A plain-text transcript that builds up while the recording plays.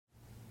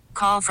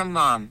Call from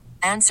mom.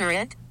 Answer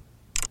it.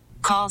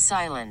 Call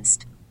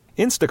silenced.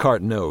 Instacart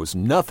knows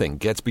nothing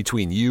gets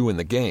between you and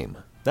the game.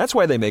 That's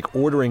why they make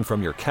ordering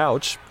from your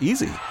couch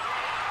easy.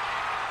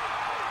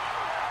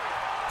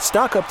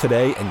 Stock up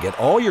today and get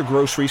all your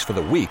groceries for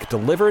the week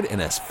delivered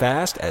in as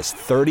fast as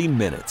 30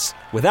 minutes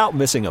without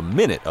missing a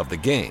minute of the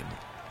game.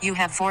 You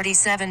have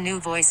 47 new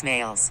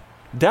voicemails.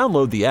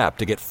 Download the app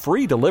to get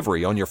free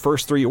delivery on your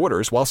first 3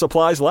 orders while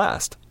supplies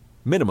last.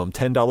 Minimum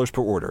 $10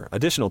 per order.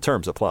 Additional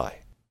terms apply.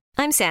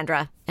 I'm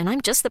Sandra, and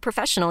I'm just the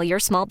professional your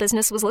small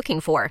business was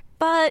looking for.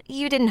 But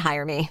you didn't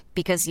hire me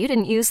because you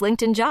didn't use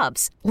LinkedIn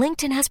Jobs.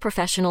 LinkedIn has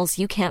professionals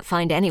you can't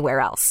find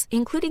anywhere else,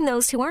 including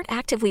those who aren't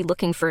actively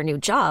looking for a new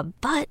job,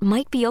 but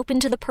might be open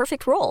to the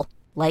perfect role,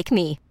 like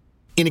me.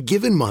 In a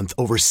given month,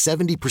 over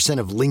 70%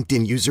 of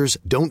LinkedIn users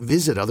don't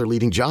visit other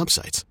leading job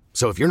sites.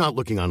 So if you're not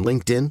looking on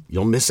LinkedIn,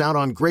 you'll miss out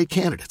on great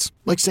candidates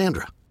like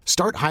Sandra.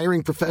 Start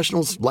hiring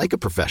professionals like a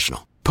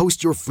professional.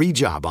 Post your free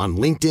job on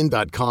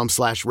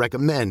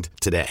linkedin.com/recommend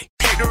today.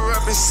 All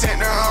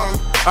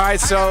right,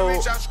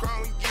 so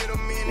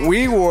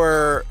we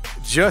were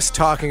just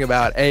talking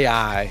about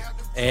AI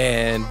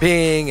and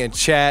Bing and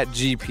Chat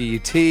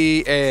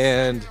GPT,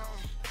 and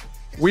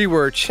we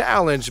were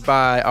challenged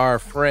by our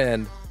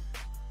friend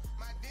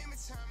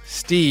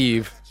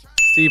Steve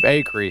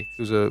Acree,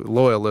 who's a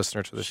loyal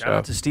listener to the show. Shout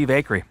out to Steve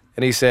Acree.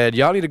 And he said,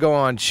 y'all need to go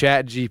on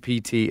Chat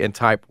GPT and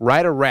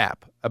write a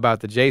rap about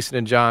the Jason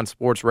and John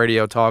sports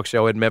radio talk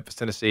show in Memphis,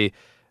 Tennessee.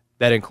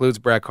 That includes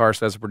Brad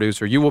Carson as a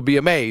producer. You will be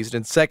amazed.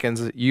 In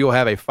seconds, you'll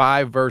have a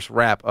 5-verse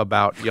rap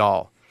about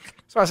y'all.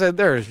 So I said,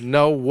 there is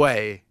no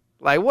way.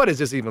 Like, what does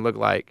this even look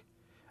like?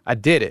 I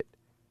did it.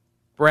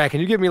 Brad,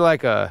 can you give me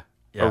like a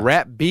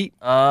rap beat?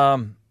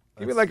 Find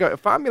me like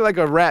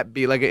a rap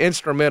beat, like an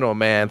instrumental,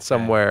 man,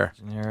 somewhere.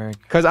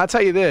 Because I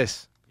tell you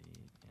this,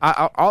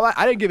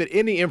 I didn't give it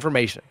any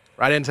information.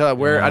 I didn't tell him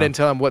where. I didn't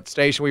tell him what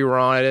station we were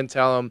on. I didn't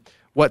tell him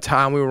what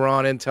time we were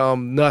on. I didn't tell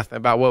him nothing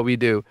about what we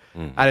do.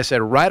 I just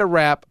said, write a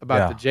rap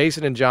about the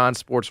Jason and John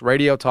sports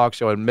radio talk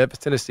show in Memphis,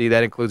 Tennessee.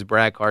 That includes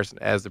Brad Carson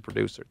as the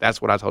producer.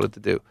 That's what I told it to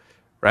do,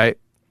 right?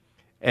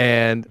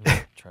 And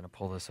trying to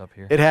pull this up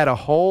here. It had a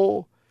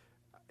whole,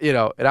 and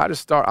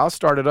I'll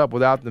start it up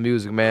without the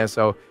music, man.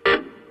 So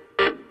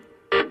I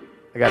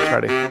gotta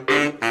try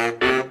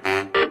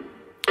to.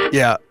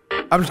 Yeah.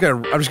 I'm just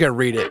gonna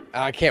read it.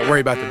 I can't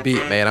worry about the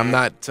beat, man. I'm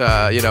not,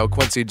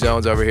 Quincy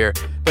Jones over here.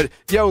 But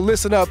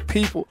listen up,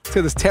 people,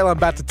 to this tale I'm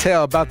about to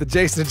tell about the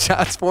Jason and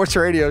John Sports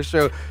Radio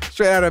Show,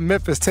 straight out of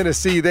Memphis,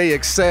 Tennessee. They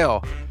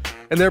excel,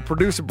 and their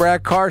producer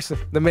Brad Carson,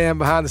 the man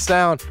behind the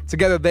sound.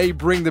 Together, they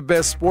bring the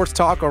best sports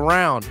talk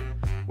around.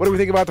 What do we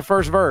think about the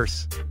first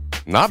verse?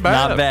 Not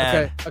bad. Not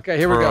bad. Okay,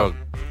 here we go.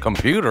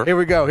 Computer. Here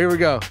we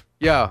go.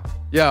 Yo.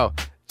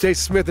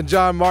 Jason Smith and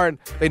John Martin,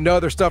 they know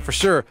their stuff for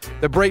sure.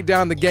 They break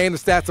down the game, the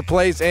stats, the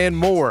plays, and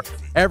more.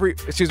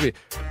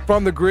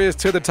 From the Grizz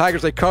to the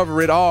Tigers, they cover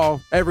it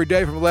all. Every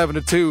day from 11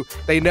 to 2,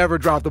 they never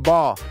drop the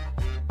ball.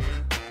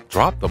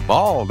 Drop the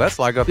ball? That's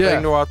like a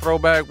thing to our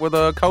throwback with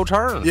Coach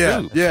Hearn.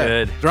 Yeah.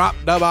 Good. Drop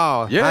the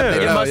ball. Yeah.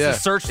 It must have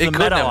searched the meta on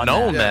that. It couldn't have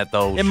known that,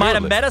 though. It might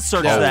have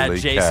meta-searched that,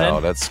 Jason. Cow,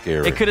 that's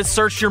scary. It could have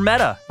searched your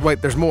meta.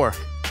 Wait, there's more.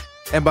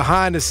 And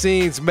behind the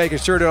scenes, making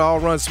sure that it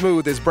all runs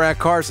smooth, is Brad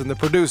Carson, the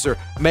producer,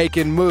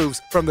 making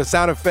moves. From the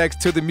sound effects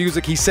to the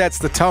music, he sets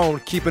the tone,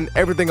 keeping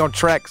everything on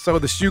track so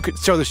the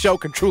show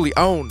can truly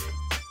own.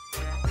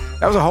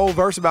 That was a whole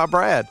verse about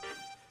Brad.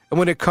 And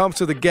when it comes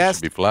to the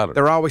guests,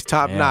 they're always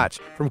top-notch.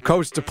 From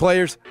coach to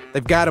players,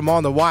 they've got them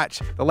on the watch.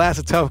 The last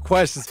of tough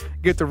questions,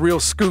 get the real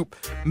scoop,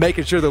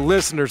 making sure the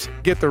listeners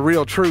get the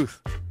real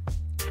truth.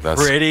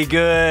 That's pretty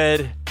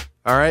good.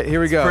 All right, here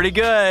we go. Pretty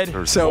good.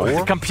 There's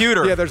the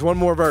computer. Yeah, there's one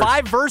more verse.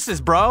 5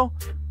 verses, bro.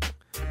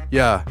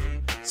 Yeah.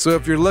 So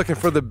if you're looking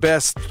for the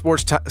best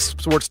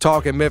sports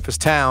talk in Memphis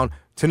town,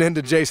 tune in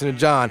to Jason and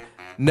John.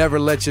 Never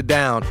let you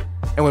down.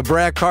 And with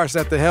Brad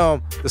Carson at the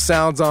helm, the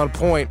sound's on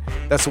point.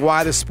 That's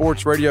why this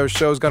sports radio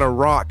show is going to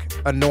rock.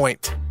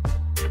 Anoint.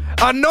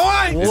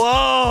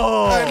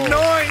 Whoa.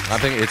 Anoint. I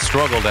think it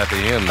struggled at the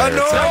end there.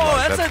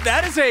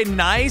 That is a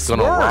nice word.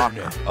 Rock.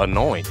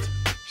 Anoint.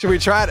 Should we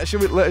try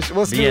it?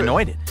 Let's be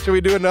anointed. Should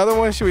we do another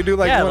one? Should we do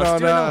one let's on?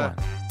 Do another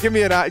one.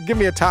 Give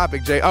me a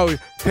topic, Jay. Oh,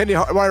 want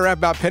to rap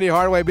about Penny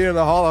Hardaway being in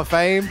the Hall of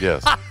Fame?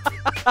 Yes. All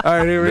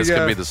right, here we go. This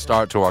could be the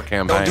start to our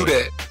campaign. Don't do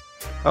that.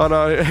 Hold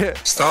on.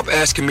 Stop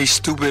asking me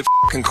stupid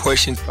fucking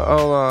questions. Hold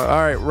on.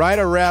 All right, write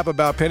a rap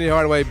about Penny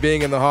Hardaway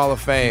being in the Hall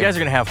of Fame. You guys are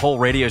going to have whole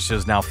radio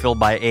shows now filled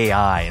by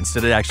AI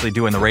instead of actually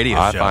doing the radio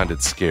show. I find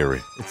it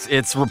scary.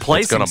 It's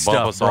replacing It's going to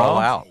bump us bro. all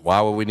out. Why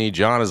would we need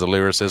John as a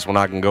lyricist when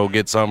I can go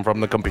get some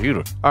from the computer?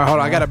 All right, hold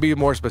on. I got to be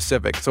more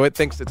specific. So it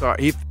thinks it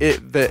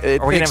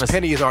thinks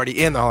Penny is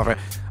already in the Hall of Fame.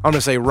 I'm going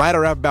to say write a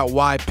rap about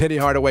why Penny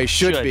Hardaway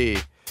should be.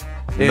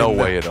 No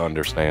way it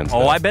understands that.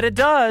 I bet it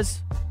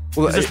does.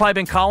 Well, there's probably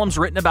been columns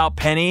written about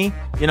Penny,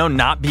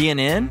 not being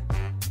in.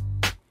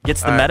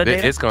 Gets the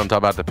metadata. It's going to talk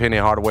about the Penny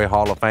Hardaway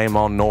Hall of Fame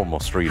on Normal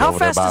Street. How over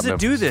fast there by does it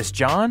do this,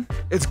 John?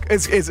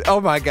 It's oh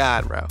my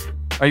God, bro.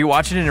 Are you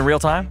watching it in real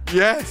time?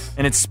 Yes.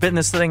 And it's spitting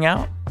this thing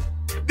out?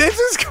 This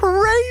is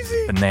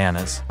crazy.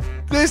 bananas.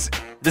 This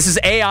is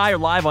AI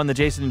live on the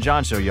Jason and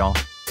John Show, y'all.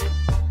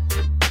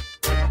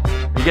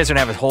 You guys are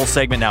going to have a whole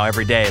segment now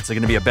every day. It's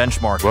going to be a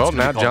benchmark. Well,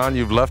 now, John,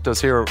 you've left us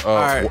here.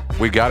 right.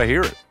 We got to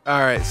hear it. All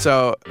right,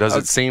 so... Does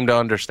it seem to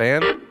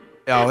understand?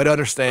 Oh, it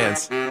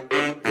understands.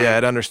 Yeah,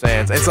 it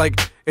understands. It's like,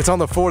 it's on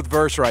the 4th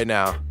verse right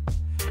now.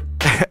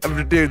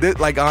 Dude,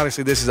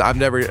 honestly, this is... I've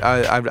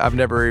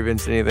never even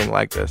seen anything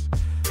like this.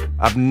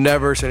 I've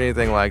never seen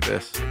anything like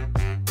this.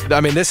 I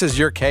mean, this is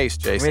your case,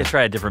 Jason. I'm going to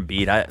try a different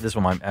beat. This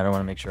one, I don't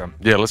want to make sure I'm...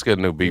 Yeah, let's get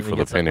a new beat for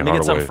the Penny Hardaway. Let me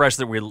get something fresh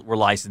that we're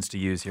licensed to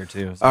use here,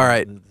 too. So all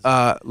right.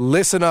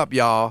 Listen up,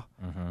 y'all.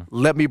 Mm-hmm.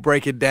 Let me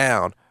break it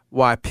down.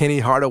 Why Penny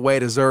Hardaway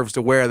deserves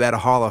to wear that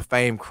Hall of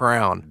Fame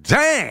crown.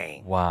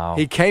 Dang! Wow.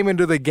 He came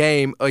into the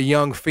game a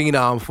young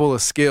phenom full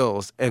of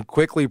skills and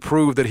quickly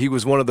proved that he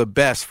was one of the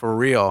best for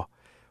real.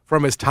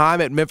 From his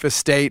time at Memphis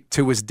State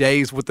to his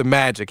days with the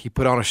Magic, he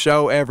put on a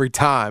show every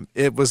time.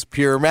 It was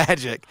pure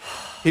magic.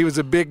 He was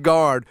a big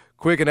guard,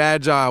 quick and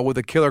agile with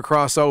a killer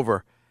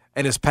crossover,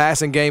 and his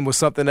passing game was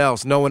something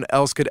else. No one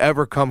else could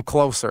ever come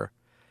closer.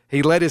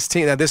 He led his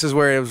team. Now, this is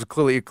where it was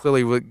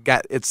clearly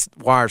got its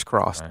wires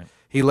crossed. Right.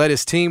 He led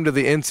his team to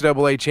the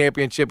NCAA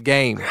championship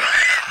game.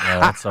 Yeah,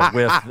 that's a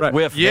whiff. Right.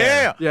 Whiff.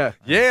 Yeah. Yeah.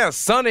 Yeah.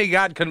 Sonny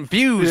got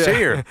confused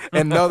here.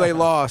 And though they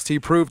lost, he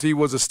proved he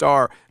was a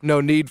star.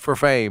 No need for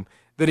fame.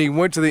 Then he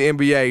went to the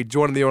NBA,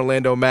 joining the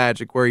Orlando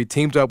Magic, where he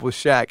teamed up with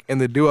Shaq, and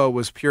the duo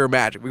was pure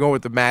magic. We're going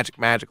with the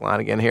magic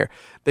line again here.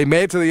 They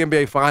made it to the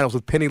NBA Finals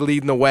with Penny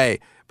leading the way,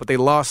 but they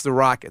lost the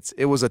Rockets.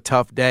 It was a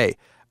tough day,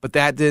 but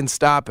that didn't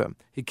stop him.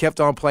 He kept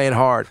on playing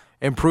hard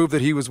and proved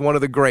that he was one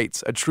of the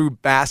greats, a true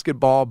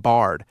basketball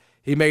bard.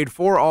 He made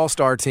 4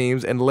 All-Star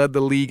teams and led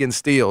the league in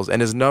steals,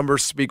 and his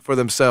numbers speak for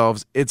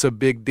themselves. It's a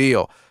big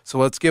deal. So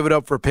let's give it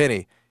up for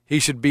Penny. He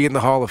should be in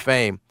the Hall of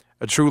Fame.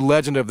 A true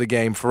legend of the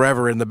game,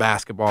 forever in the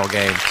basketball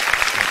game.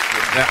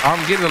 Now,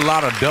 I'm getting a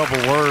lot of double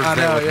words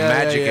there with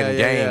magic and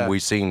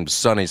game.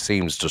 Sonny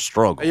seems to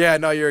struggle. Yeah,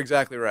 no, you're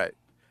exactly right.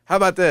 How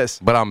about this?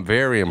 But I'm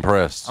very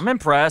impressed. I'm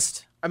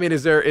impressed. I mean,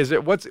 is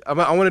it what's? I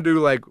want to do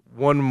like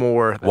one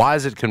more. Why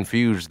is it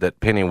confused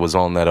that Penny was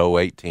on that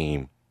 08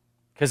 team?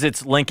 Because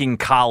it's linking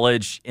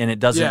college and it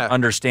doesn't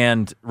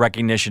understand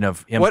recognition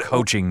of him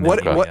coaching.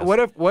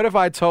 What if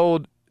I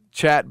told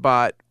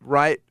Chatbot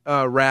write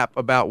a rap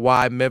about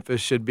why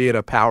Memphis should be in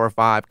a Power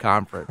 5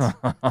 conference?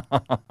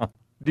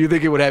 Do you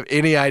think it would have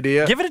any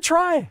idea? Give it a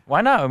try.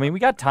 Why not? I mean, we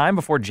got time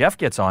before Jeff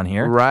gets on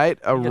here. Write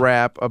a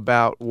rap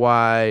about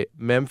why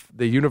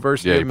the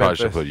University of Memphis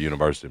should put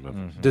University of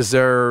Memphis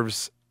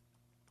deserves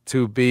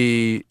to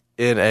be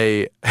in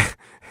a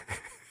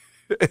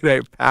in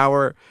a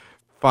Power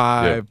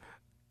 5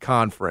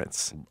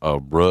 conference.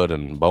 Rudd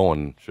and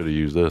Bowen should have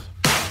used this.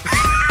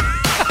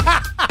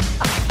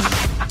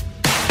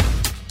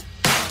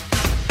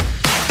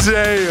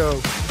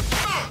 Damn.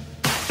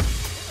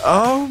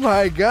 Oh,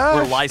 my God.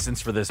 We're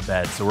licensed for this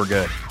bed, so we're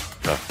good.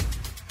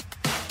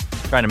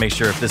 Trying to make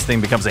sure if this thing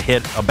becomes a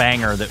hit, a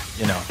banger, that,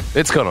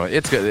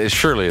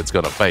 surely it's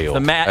gonna fail.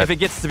 If it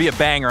gets to be a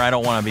banger, I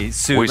don't want to be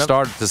sued. We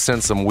started to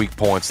send some weak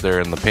points there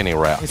in the Penny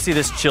rap. You see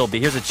this chill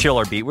beat. Here's a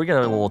chiller beat. We got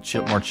a little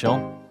more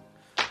chill.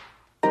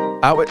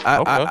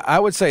 I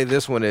would say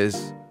this one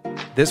is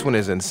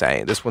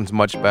insane. This one's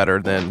much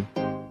better than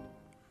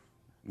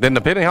the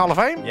Penny Hall of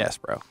Fame? Yes,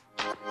 bro.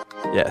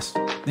 Yes.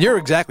 You're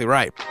exactly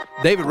right.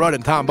 David Rudd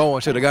and Tom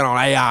Bowen should have gone on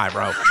AI,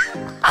 bro.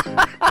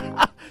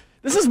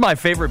 This is my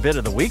favorite bit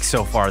of the week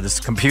so far, this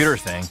computer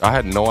thing. I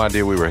had no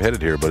idea we were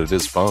headed here, but it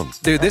is fun.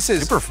 Dude, this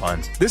is super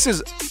fun. This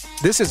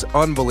is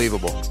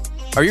unbelievable.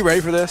 Are you ready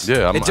for this?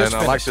 Yeah,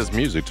 I like this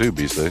music too,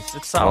 BC.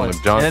 It's solid.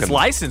 And it's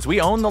licensed. We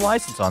own the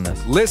license on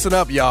this. Listen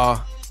up,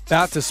 y'all.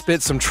 About to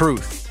spit some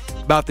truth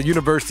about the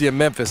University of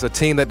Memphis, a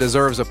team that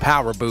deserves a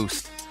power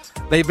boost.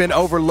 They've been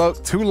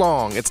overlooked too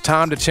long. It's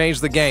time to change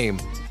the game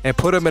and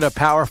put them in a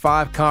Power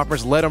 5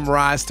 conference. Let them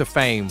rise to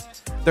fame.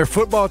 Their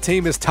football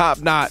team is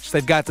top-notch.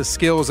 They've got the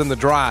skills and the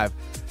drive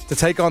to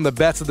take on the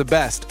best of the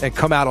best and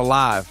come out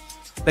alive.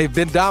 They've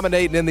been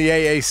dominating in the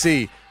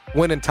AAC,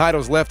 winning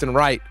titles left and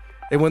right.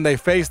 And when they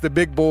face the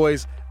big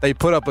boys, they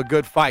put up a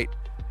good fight.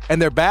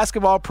 And their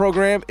basketball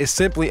program is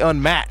simply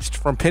unmatched.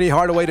 From Penny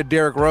Hardaway to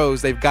Derrick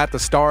Rose, they've got the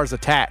stars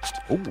attached.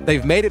 Ooh.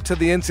 They've made it to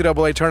the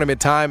NCAA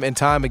tournament time and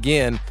time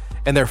again,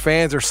 and their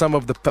fans are some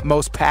of the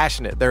most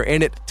passionate. They're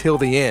in it till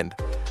the end.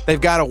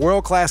 They've got a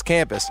world-class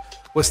campus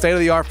with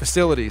state-of-the-art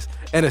facilities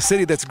and a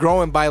city that's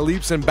growing by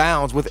leaps and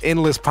bounds with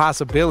endless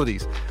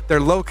possibilities. They're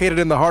located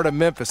in the heart of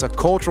Memphis, a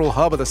cultural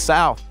hub of the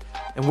South.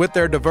 And with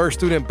their diverse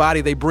student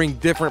body, they bring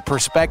different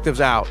perspectives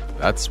out.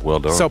 That's well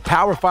done. So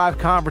Power 5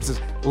 conferences,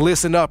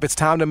 listen up. It's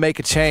time to make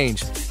a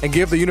change and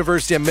give the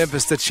University of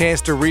Memphis the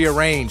chance to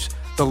rearrange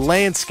the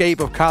landscape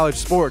of college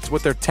sports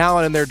with their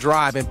talent and their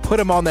drive and put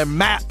them on their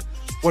map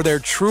where they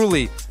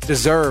truly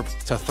deserve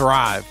to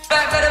thrive.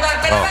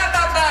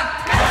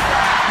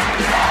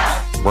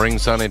 Bring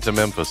Sonny to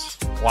Memphis.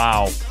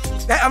 Wow.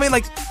 I mean,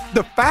 like,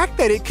 the fact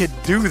that it could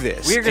do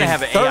this. We're going to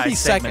have an AI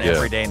segment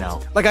every day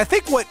now. Like, I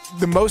think what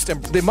the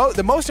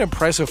most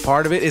impressive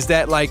part of it is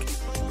that, like,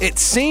 it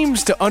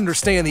seems to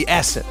understand the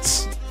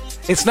essence.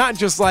 It's not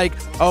just like,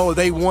 oh,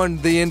 they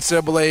won the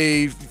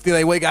NCAA,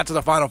 they got to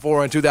the Final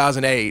Four in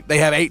 2008. They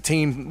have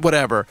 18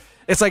 whatever.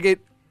 It's like it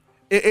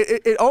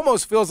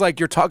almost feels like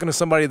you're talking to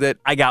somebody that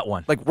I got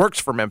one. Like works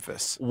for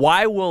Memphis.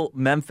 Why will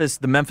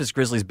the Memphis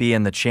Grizzlies be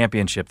in the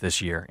championship this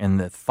year in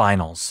the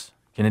finals?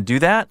 Can it do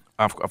that?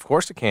 Of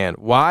course it can.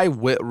 Why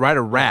write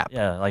a rap?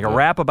 Yeah, like a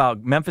rap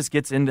about Memphis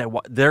gets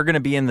into they're going to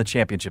be in the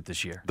championship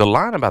this year. The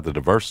line about the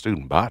diverse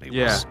student body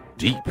was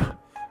deep.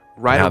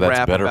 Write a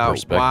rap about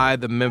why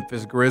the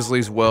Memphis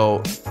Grizzlies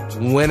will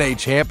win a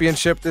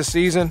championship this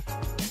season.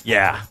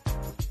 Yeah.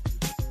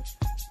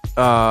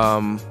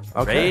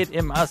 Okay. Great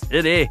in my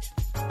city.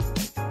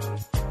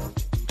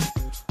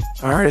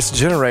 All right, it's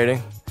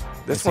generating.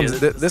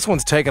 This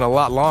one's taking a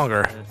lot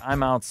longer.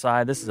 I'm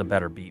outside. This is a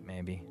better beat,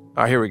 maybe.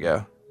 All right, here we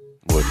go.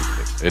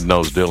 It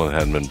knows Dylan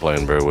hadn't been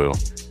playing very well.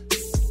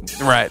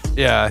 Right.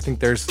 Yeah, I think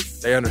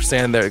they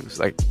understand there's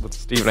like with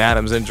Steven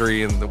Adams'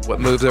 injury and what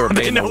moves they were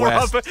made in the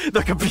West.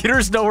 The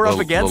computers know we're up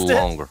against it. A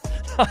little longer.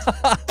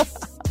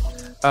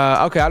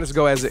 Okay, I'll just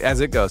go as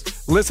it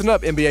goes. Listen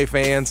up, NBA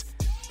fans.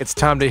 It's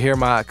time to hear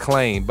my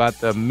claim about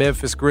the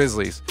Memphis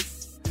Grizzlies.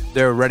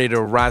 They're ready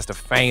to rise to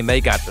fame. They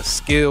got the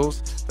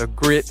skills, the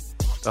grit,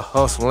 the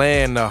hustle,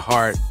 and the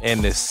heart.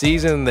 And this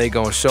season, they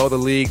going to show the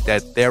league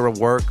that they're a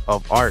work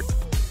of art.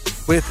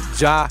 With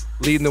Ja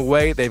leading the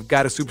way, they've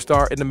got a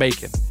superstar in the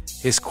making.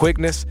 His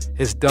quickness,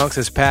 his dunks,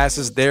 his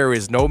passes, there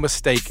is no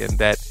mistaking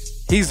that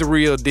he's the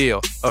real deal,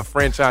 a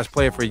franchise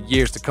player for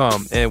years to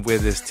come. And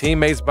with his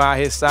teammates by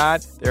his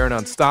side, they're an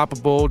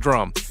unstoppable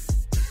drum.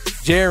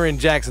 Jaren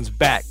Jackson's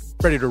back,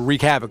 ready to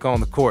wreak havoc on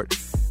the court.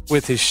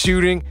 With his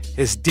shooting,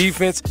 his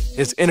defense,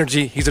 his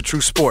energy, he's a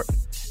true sport.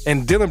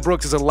 And Dylan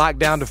Brooks is a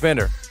lockdown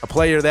defender, a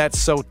player that's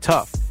so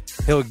tough.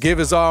 He'll give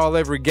his all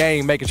every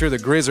game, making sure the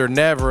Grizz are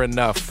never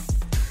enough.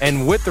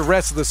 And with the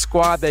rest of the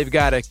squad, they've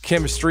got a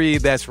chemistry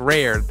that's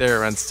rare.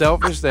 They're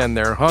unselfish, and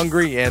they're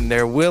hungry, and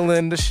they're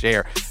willing to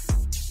share.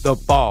 The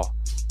ball,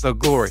 the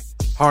glory,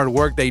 hard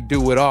work, they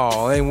do it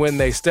all. And when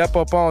they step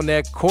up on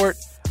that court,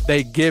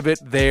 they give it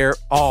their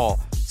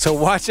all. So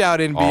watch out,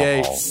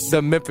 NBA.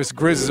 The Memphis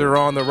Grizzlies are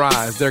on the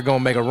rise. They're going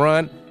to make a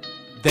run.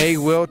 They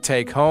will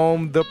take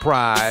home the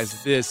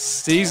prize. This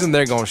season,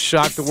 they're going to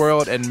shock the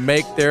world and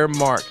make their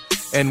mark.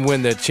 And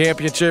win the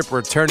championship,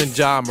 returning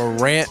Ja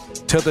Morant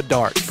to the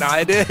dark. No,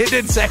 it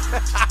didn't say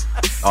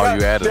Oh,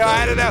 you added that. I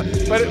added that.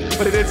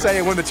 But it did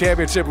say win the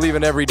championship,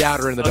 leaving every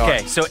doubter in the dark.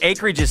 Okay, so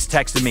Acre just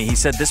texted me. He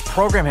said this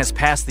program has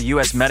passed the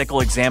U.S.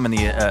 medical exam and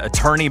the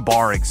attorney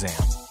bar exam.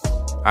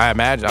 I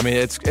imagine. I mean,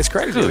 it's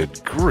crazy.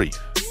 Good grief.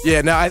 Yeah,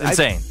 no,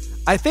 insane.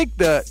 I think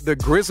the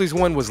Grizzlies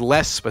one was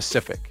less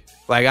specific.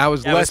 Like I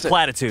was less it was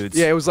platitudes.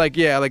 Yeah, it was like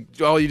you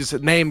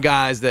just name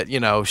guys that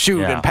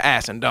shoot and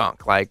pass and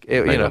dunk. Like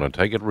they're gonna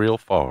take it real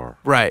far.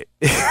 Right.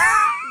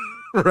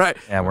 Right.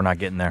 Yeah, we're not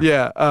getting there.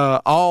 Yeah.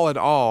 All in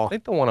all, I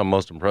think the one I'm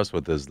most impressed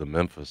with is the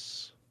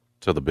Memphis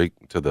to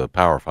the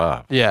Power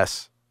 5.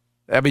 Yes.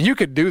 I mean, you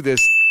could do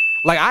this.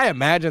 Like I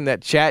imagine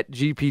that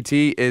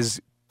ChatGPT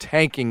is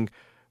tanking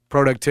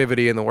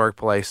productivity in the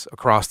workplace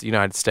across the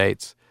United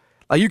States.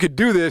 Like you could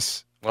do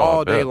this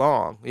all day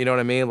long. You know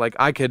what I mean? Like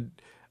I could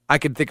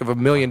think of a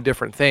million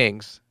different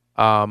things.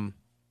 Write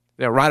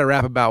a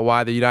rap about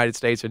why the United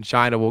States and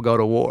China will go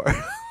to war.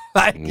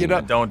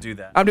 Don't do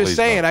that. I'm just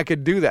saying I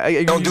could do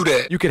that. Don't do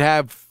that. You could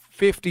have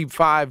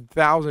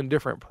 55,000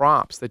 different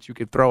prompts that you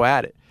could throw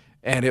at it,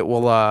 and it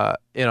will,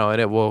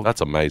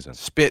 That's amazing.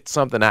 Spit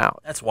something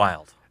out. That's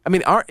wild. I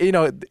mean,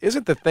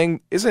 isn't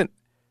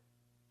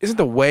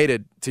the way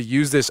to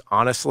use this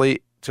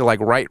honestly to like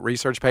write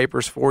research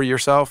papers for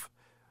yourself?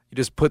 You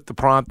just put the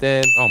prompt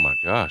in. Oh, my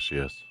gosh,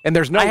 yes. And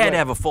there's no I had to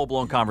have a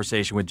full-blown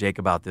conversation with Jake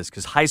about this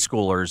because high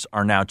schoolers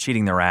are now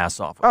cheating their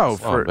ass off. I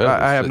have no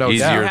doubt.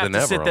 Easier You have than to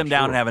ever, sit them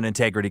down and have an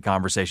integrity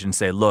conversation and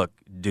say, look,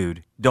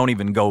 dude, don't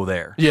even go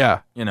there. Yeah.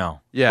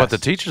 Yes. But the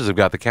teachers have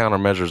got the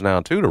countermeasures now,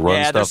 too, to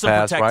run stuff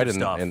fast, right?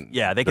 And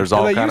there's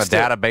all kind of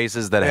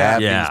databases that have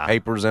these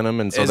papers in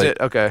them, and so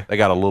they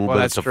got a little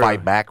bit to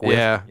fight back with.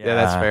 Yeah,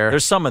 that's fair.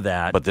 There's some of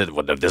that. But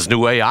this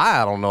new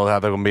AI, I don't know how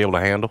they're going to be able to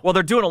handle. Well,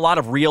 they're doing a lot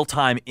of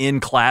real-time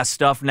in-class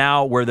stuff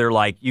now where they're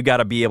like, you got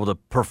to be able to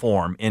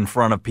perform in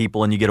front of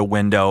people and you get a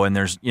window and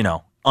there's,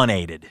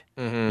 unaided.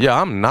 Mm-hmm.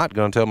 Yeah, I'm not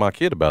going to tell my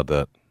kid about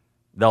that.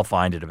 They'll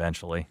find it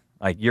eventually.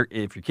 Like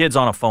if your kid's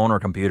on a phone or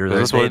computer, they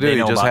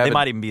know about it. They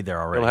might even be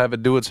there already. He'll have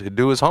it do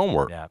his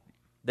homework. Yeah,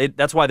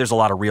 that's why there's a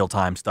lot of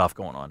real-time stuff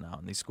going on now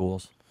in these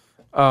schools.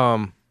 All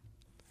right,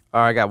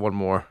 I got one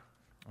more.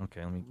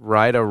 Okay, let me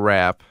write a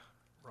rap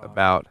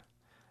about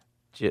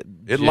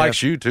It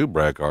likes you too,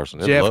 Brad Carson.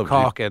 Jeff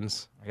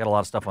Calkins. I got a lot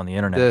of stuff on the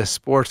internet. The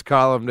sports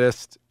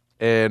columnist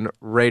and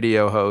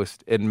radio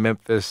host in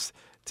Memphis,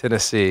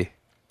 Tennessee.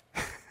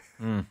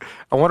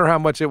 I wonder how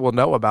much it will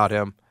know about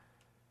him.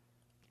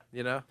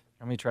 Let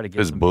me try to get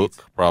his some book,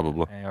 beats.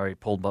 probably. I already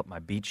pulled up my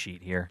beat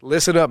sheet here.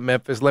 Listen up,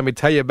 Memphis. Let me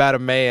tell you about a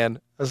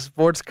man, a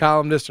sports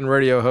columnist and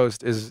radio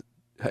host. His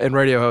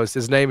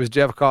name is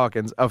Jeff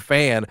Calkins, a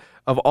fan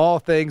of all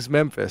things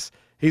Memphis.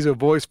 He's a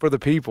voice for the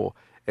people.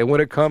 And when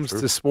it comes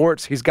to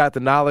sports, he's got the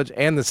knowledge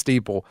and the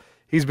steeple.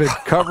 He's been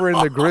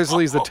covering the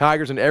Grizzlies, the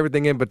Tigers, and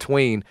everything in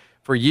between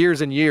for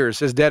years and years.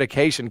 His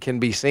dedication can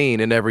be seen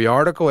in every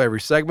article,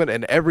 every segment,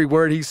 and every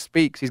word he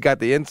speaks. He's got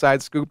the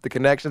inside scoop, the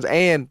connections,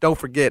 and don't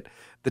forget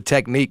the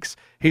techniques.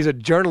 He's a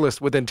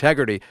journalist with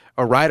integrity,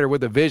 a writer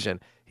with a vision.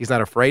 He's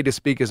not afraid to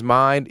speak his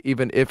mind,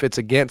 even if it's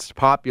against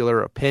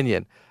popular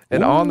opinion.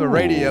 And on the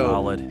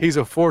radio, he's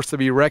a force to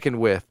be reckoned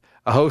with.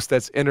 A host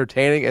that's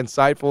entertaining,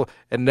 insightful,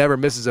 and never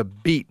misses a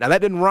beat. Now,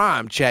 that didn't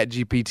rhyme,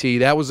 ChatGPT.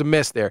 That was a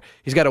miss there.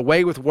 He's got a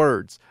way with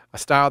words, a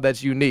style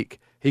that's unique.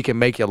 He can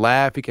make you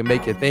laugh. He can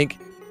make you think.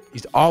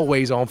 He's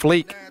always on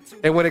fleek.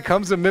 And when it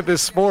comes to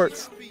Memphis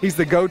sports, he's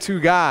the go-to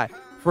guy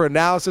for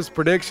analysis,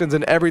 predictions,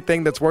 and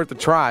everything that's worth a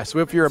try. So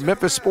if you're a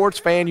Memphis sports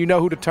fan, you know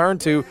who to turn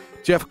to.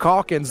 Jeff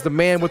Calkins, the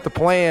man with the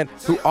plan,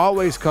 who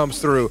always comes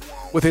through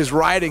with his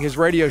writing, his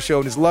radio show,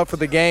 and his love for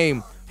the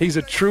game. He's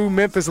a true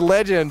Memphis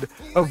legend,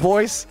 a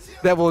voice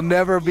that will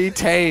never be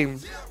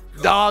tamed.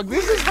 Dog,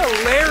 this is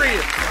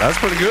hilarious. That's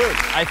pretty good.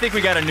 I think we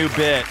got a new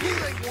bit.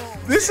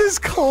 This is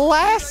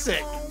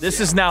classic. This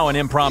is now an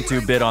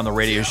impromptu bit on the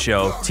radio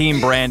show, team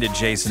branded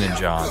Jason and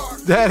John.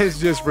 That is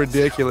just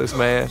ridiculous,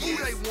 man.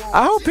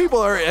 I hope people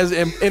are as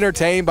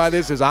entertained by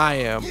this as I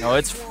am. No,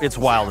 it's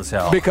wild as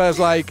hell. Because,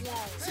 like,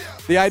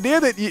 the idea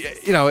that,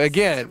 you know,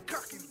 again,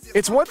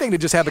 it's one thing to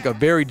just have, like, a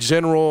very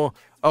general,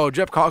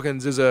 Jeff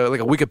Calkins is like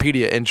a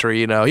Wikipedia entry,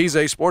 you know. He's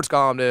a sports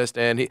columnist,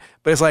 but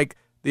it's like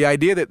the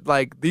idea that,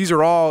 like, these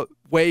are all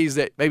ways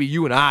that maybe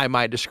you and I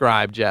might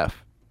describe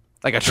Jeff.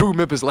 Like a true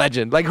Memphis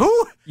legend. Like,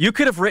 who? You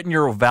could have written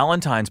your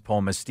Valentine's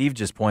poem, as Steve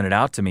just pointed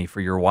out to me, for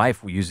your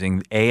wife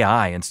using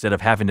AI instead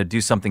of having to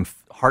do something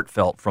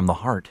heartfelt from the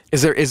heart.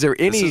 Is there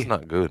any? This is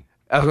not good.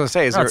 I was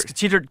going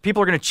to say,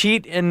 people are going to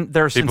cheat in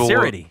their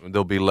sincerity.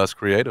 They'll be less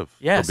creative.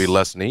 Yes. There'll be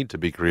less need to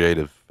be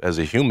creative as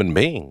a human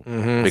being.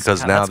 Mm-hmm.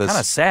 Because now that's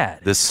kind of sad.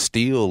 This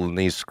steel and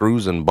these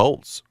screws and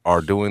bolts are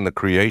doing the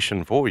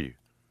creation for you.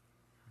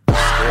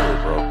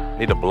 Scary, bro.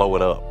 Need to blow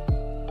it up.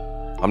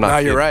 I'm not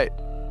kidding. You're right.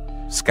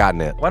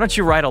 Skynet. Why don't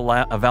you write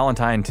a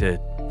Valentine to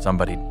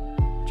somebody,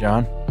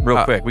 John?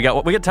 Real quick. We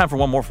got time for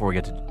one more before we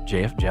get to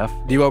Jeff.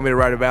 Do you want me to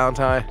write a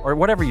Valentine? Or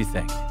whatever you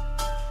think.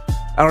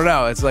 I don't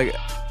know. It's like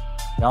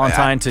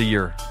Valentine to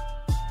either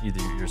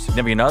your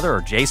significant other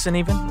or Jason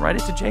even. Write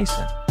it to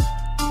Jason.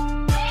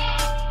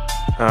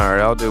 All right,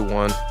 I'll do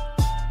one.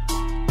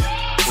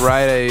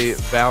 Write a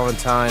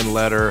Valentine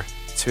letter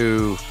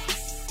to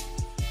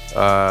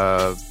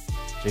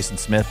Jason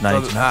Smith,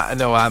 92.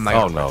 No, I'm not.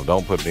 Oh, no,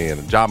 don't put me in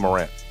it. John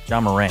Morant.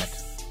 John Morant.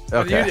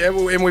 Okay.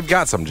 And we've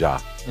got some Ja.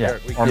 Yeah.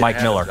 Or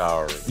Mike Miller.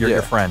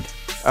 Your friend.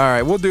 All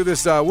right, we'll do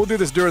this. We'll do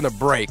this during the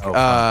break.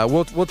 Okay.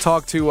 We'll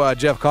talk to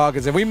Jeff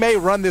Calkins, and we may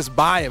run this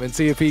by him and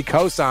see if he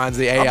co-signs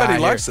the AI. I bet he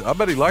likes it. I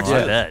bet he likes it.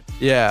 I bet.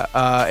 Yeah,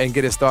 and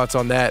get his thoughts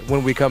on that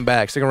when we come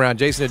back. Stick around.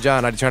 Jason and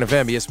John, 92.9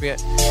 FM, ESPN.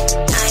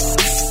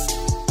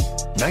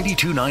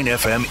 92.9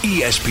 FM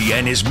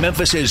ESPN is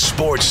Memphis'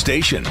 sports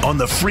station on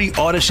the free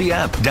Odyssey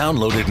app.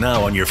 Download it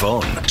now on your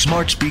phone.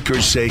 Smart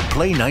speakers say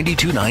play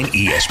 92.9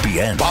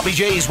 ESPN. Bobby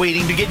J is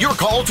waiting to get your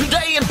call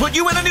today and put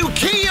you in a new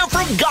Kia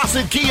from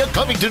Gossett Kia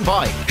Covington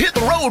Pike. Hit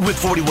the road with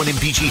 41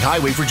 MPG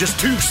Highway for just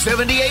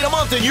 $278 a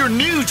month in your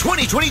new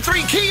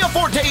 2023 Kia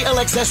Forte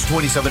LXS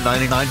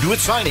 $27.99 due at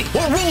signing.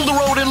 Or rule the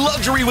road in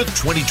luxury with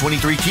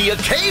 2023 Kia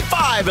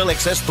K5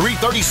 LXS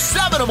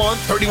 $337 a month,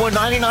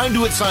 $31.99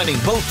 due at signing.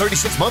 Both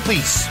 36-month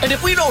lease. And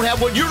if we don't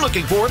have what you're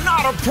looking for,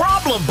 not a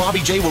problem. Bobby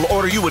J will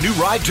order you a new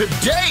ride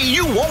today.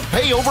 You won't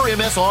pay over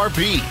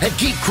MSRP. And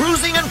keep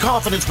cruising in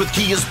confidence with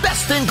Kia's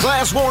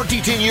best-in-class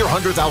warranty, 10-year,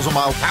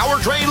 100,000-mile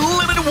powertrain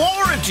limited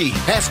warranty.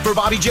 Ask for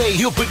Bobby J.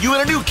 He'll put you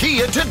in a new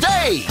Kia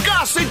today.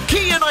 Gossett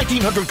Kia,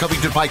 1900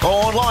 Covington Pike.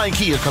 Online,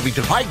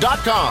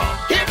 KiaCovingtonPike.com.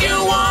 If you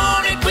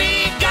want it,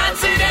 we got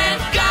it at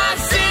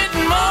Gossett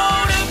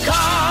Motor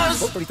Cars.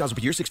 Quote $30,000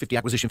 per year, $650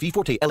 acquisition fee.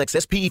 Forte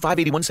LXS PE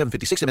 $581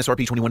 $756,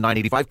 MSRP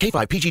 $21,985.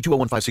 K5 PG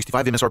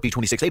 $201,565, MSRP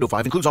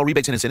 $26,805. Includes all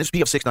rebates and incentives.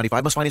 PF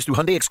 $695. Must finance through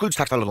Hyundai. Excludes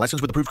tax title and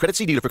license with approved credit.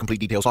 See dealer for complete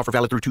details. Offer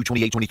valid through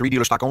 2/28/23.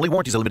 Dealer stock only.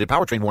 Warranties a limited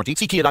powertrain warranty.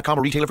 See Kia.com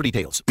or retailer for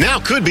details. Now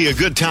could be a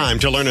good time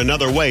to learn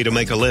another way to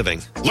make a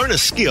living. Learn a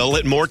skill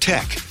at More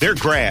Tech. Their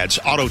grads,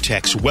 auto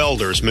techs,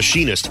 welders,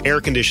 machinists,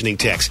 air conditioning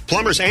techs,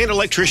 plumbers, and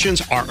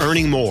electricians are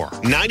earning more.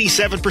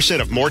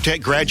 97% of More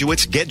Tech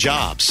graduates get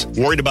jobs.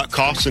 Worried about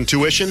costs and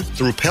tuition?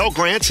 Through Pell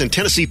Grants and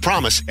Tennessee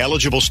Promise,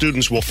 eligible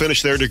students will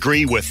finish their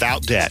degree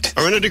without debt.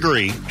 Earn a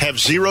degree, have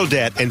zero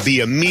debt, and be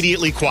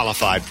immediately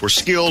qualified for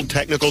skilled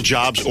technical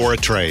jobs or a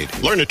trade.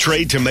 Learn a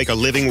trade to make a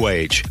living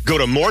wage. Go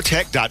to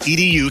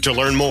moretech.edu to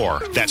learn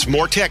more. That's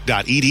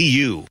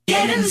moretech.edu.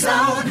 Get in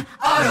zone,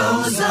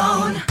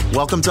 AutoZone.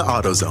 Welcome to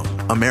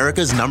AutoZone,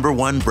 America's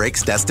 #1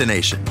 brakes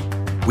destination.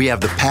 We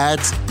have the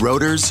pads,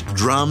 rotors,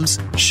 drums,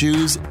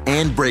 shoes,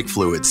 and brake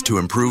fluids to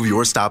improve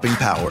your stopping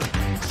power.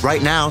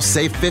 Right now,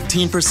 save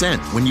 15%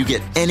 when you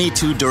get any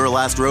 2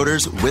 Duralast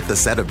rotors with a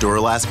set of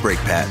Duralast brake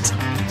pads.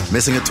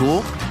 Missing a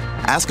tool?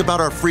 Ask about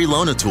our free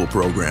Loan-A-Tool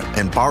program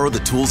and borrow the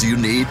tools you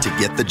need to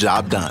get the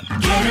job done.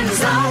 Get in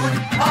zone,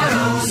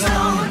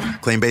 AutoZone.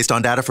 Claim based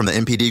on data from the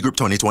MPD Group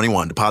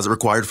 2021. Deposit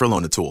required for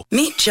Loan-A-Tool.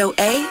 Meet Joe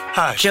A,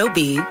 Hi. Joe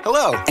B,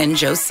 hello, and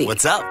Joe C.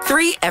 What's up?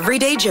 3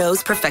 everyday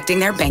Joes perfecting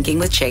their banking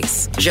with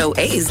Chase. Joe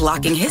A is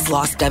locking his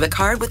lost debit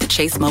card with the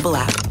Chase mobile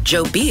app.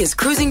 Joe B is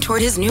cruising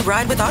toward his new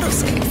ride with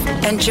AutoSave.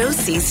 And Joe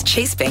C's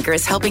Chase banker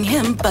is helping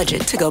him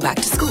budget to go back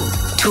to school.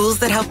 Tools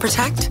that help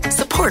protect,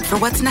 support for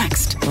what's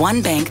next.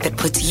 One bank that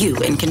puts you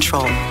in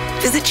control.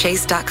 Visit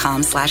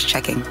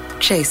chase.com/checking.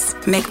 Chase,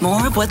 make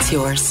more of what's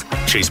yours.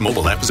 Chase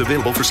mobile app is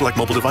available for select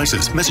mobile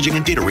devices. Messaging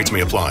and data rates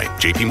may apply.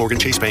 JP Morgan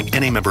Chase Bank,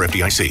 N.A. member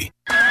FDIC.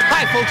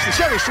 Hi, folks. The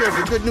Chevy Sheriff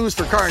with good news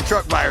for car and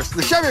truck buyers.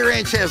 The Chevy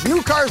Ranch has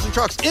new cars and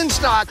trucks in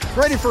stock,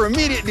 ready for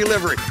immediate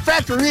delivery.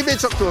 Factory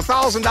rebates up to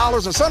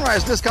 $1,000 and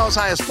Sunrise discounts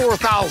high as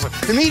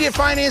 $4,000. Immediate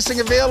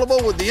financing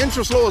available with the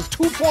interest low as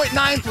 2.9%.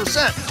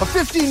 A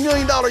 $15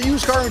 million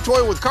used car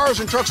inventory with cars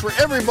and trucks for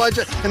every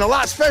budget, and a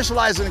lot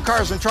specializing in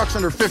cars and trucks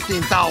under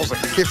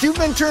 $15,000. If you've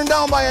been turned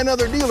down by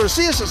another dealer,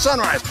 see us at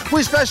Sunrise.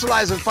 We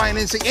specialize in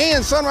financing,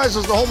 and Sunrise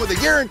is the home of the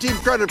guaranteed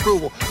credit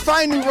approval.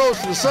 Find new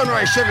roads to the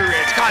Sunrise Chevy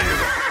Ranch. Conyers.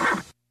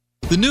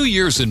 The new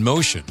year's in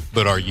motion,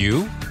 but are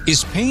you?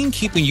 Is pain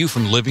keeping you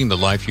from living the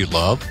life you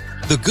love?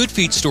 The Good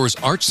Feet Store's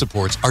arch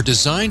supports are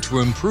designed to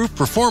improve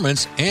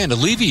performance and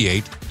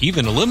alleviate,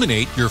 even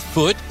eliminate, your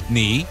foot,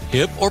 knee,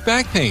 hip, or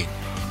back pain.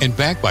 And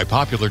backed by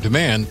popular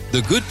demand,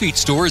 the Good Feet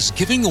Store is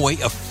giving away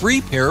a free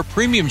pair of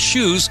premium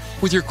shoes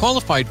with your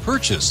qualified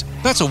purchase.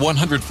 That's a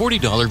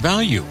 $140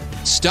 value.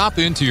 Stop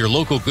into your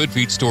local Good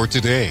Feet store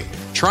today.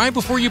 Try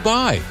before you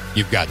buy.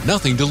 You've got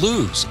nothing to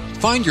lose.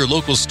 Find your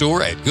local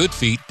store at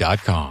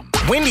goodfeet.com.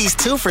 Wendy's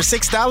 2 for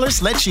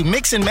 $6 lets you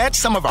mix and match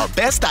some of our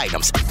best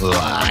items,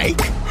 like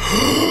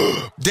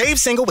Dave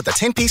Single with a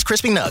 10-piece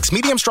crispy nugs,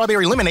 medium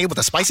strawberry lemonade with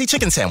a spicy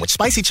chicken sandwich,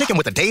 spicy chicken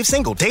with a Dave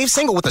Single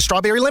with a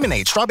strawberry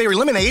lemonade, strawberry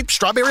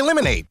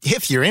lemonade,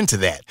 if you're into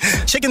that.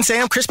 Chicken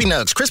Sam, crispy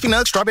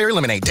nugs, strawberry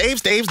lemonade,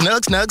 Dave's,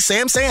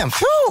 nugs, Sam.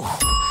 Whew.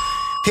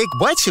 Pick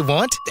what you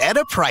want at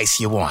a price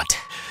you want.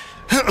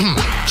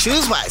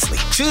 Choose wisely.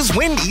 Choose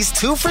Wendy's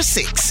 2 for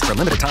 $6. For a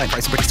limited time,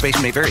 price and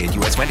participation may vary at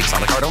U.S. Wendy's.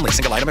 On the card only.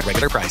 Single item at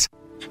regular price.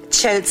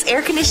 Choate's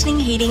Air Conditioning,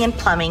 Heating, and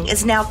Plumbing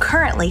is now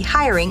currently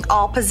hiring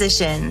all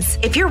positions.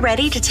 If you're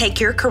ready to take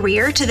your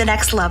career to the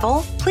next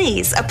level,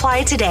 please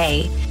apply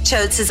today.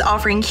 Choate's is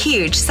offering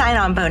huge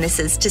sign-on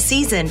bonuses to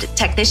seasoned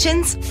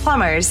technicians,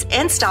 plumbers,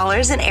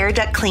 installers, and air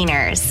duct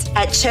cleaners.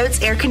 At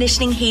Choate's Air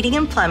Conditioning, Heating,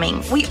 and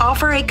Plumbing, we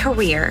offer a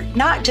career,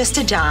 not just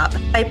a job,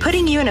 by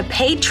putting you in a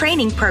paid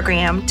training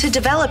program to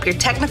develop your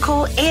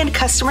technical and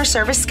customer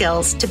service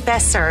skills to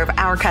best serve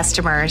our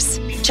customers.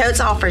 Choate's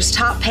offers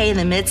top pay in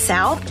the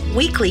Mid-South,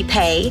 weekly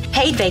pay,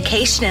 paid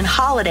vacation and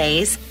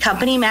holidays,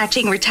 company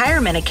matching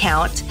retirement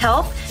account,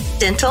 health,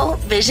 dental,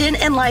 vision,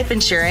 and life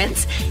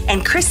insurance,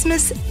 and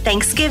Christmas,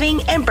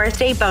 Thanksgiving, and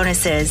birthday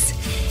bonuses.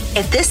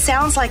 If this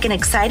sounds like an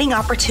exciting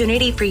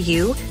opportunity for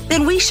you,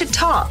 then we should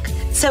talk.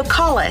 So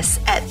call us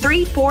at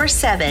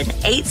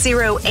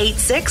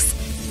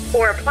 347-8086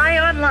 or apply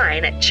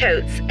online at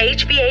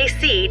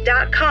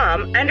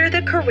choateshvac.com under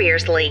the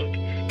careers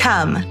link.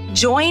 Come,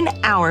 join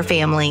our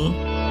family.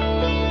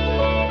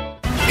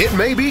 It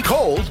may be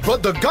cold,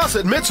 but the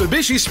Gossett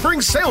Mitsubishi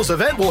Spring Sales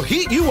Event will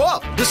heat you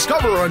up.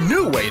 Discover a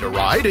new way to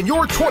ride in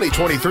your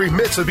 2023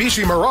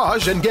 Mitsubishi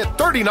Mirage and get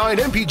 39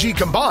 MPG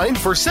combined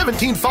for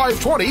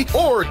 $17,520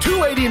 or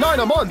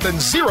 $289 a month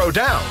and 0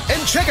 down.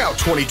 And check out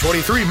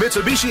 2023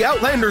 Mitsubishi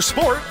Outlander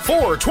Sport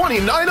for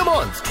 $29 a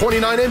month,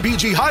 29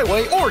 MPG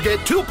Highway, or get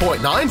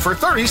 2.9 for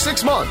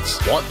 36 months.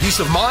 Want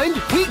peace of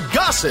mind? We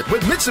Gossett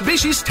with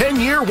Mitsubishi's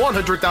 10-year,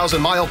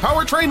 100,000-mile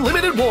powertrain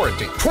limited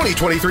warranty.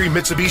 2023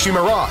 Mitsubishi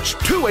Mirage,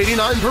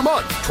 $289 per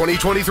month.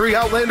 2023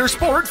 Outlander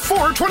Sport,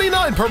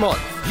 $429 per month.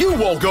 You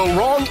won't go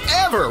wrong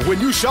ever when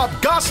you shop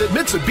Gossett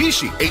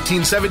Mitsubishi,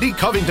 1870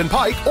 Covington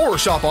Pike, or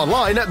shop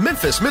online at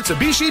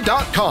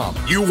memphismitsubishi.com.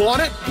 You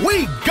want it?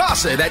 We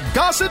Gossett at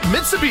Gossett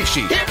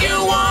Mitsubishi. If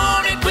you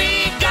want it,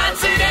 we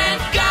Gossett at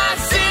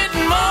Gossett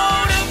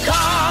Motor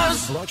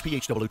Cars. Mirage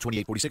PHW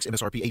 2846,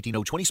 MSRP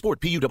 18020,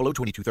 Sport PUW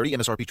 2230,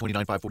 MSRP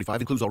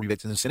 29545, includes all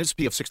rebates and incentives,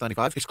 PF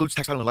 695, excludes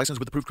tax title and license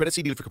with approved credit.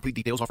 See dealer for complete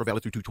details. Offer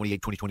valid through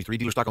 2/28/2023.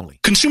 Dealer stock only.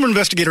 Consumer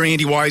investigator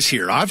Andy Wise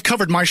here. I've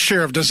covered my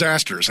share of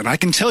disasters, and I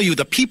can tell you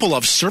the people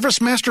of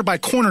ServiceMaster by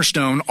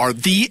Cornerstone are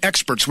the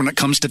experts when it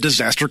comes to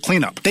disaster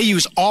cleanup. They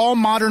use all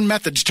modern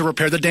methods to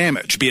repair the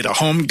damage, be it a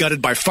home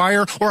gutted by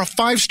fire or a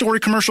 5-story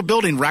commercial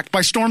building racked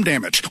by storm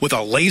damage, with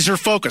a laser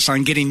focus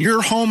on getting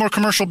your home or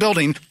commercial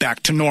building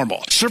back to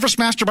normal.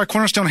 ServiceMaster by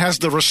Cornerstone has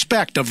the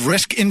respect of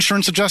risk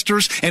insurance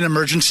adjusters and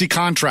emergency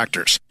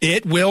contractors.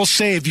 It will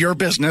save your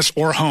business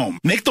or home.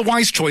 Make the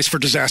wise choice for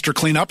disaster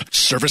cleanup.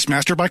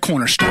 ServiceMaster by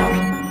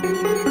Cornerstone.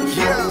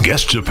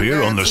 Guests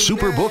appear on the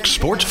Superbook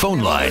Sports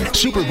phone line.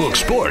 Superbook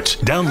Sports.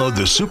 Download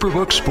the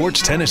Superbook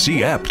Sports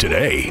Tennessee app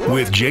today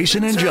with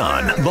Jason and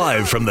John,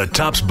 live from the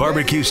Tops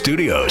Barbecue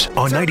Studios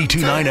on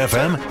 92.9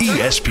 FM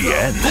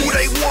ESPN. Who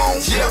they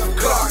want? Jeff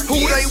Clark. Who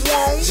they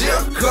want?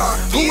 Jeff Clark.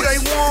 Who they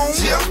want?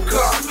 Jeff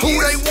Clark.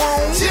 Who they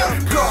want?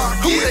 Jeff Clark.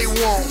 Who they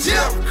want?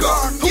 Jeff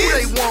Clark. Who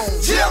they want?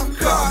 Jeff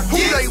Clark. Who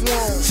they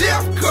want?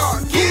 Jeff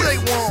Clark. Who they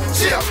want?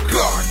 Jeff Clark.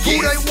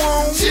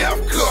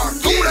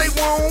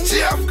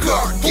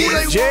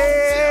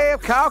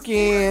 Jeff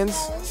Calkins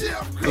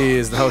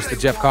is the host of the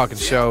Jeff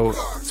Calkins Show,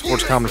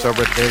 sports columnist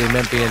over at the Daily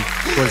Memphian.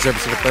 Joins every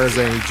single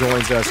Thursday, and he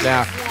joins us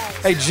now.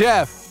 Hey,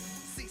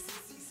 Jeff.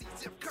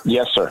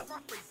 Yes, sir.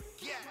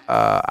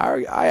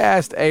 I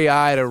asked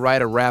AI to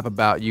write a rap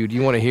about you. Do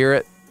you want to hear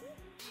it?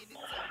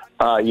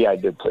 Yeah, I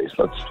did. Please,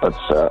 let's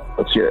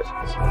hear it.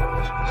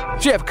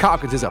 Jeff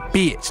Calkins is a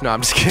bitch. No,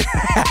 I'm just kidding.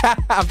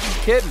 I'm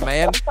just kidding,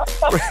 man.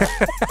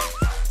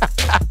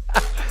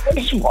 What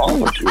is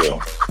wrong with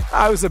you?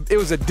 It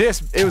was a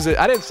diss.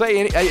 I didn't say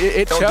any.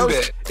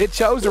 It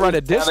chose to write a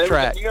diss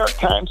track. A New York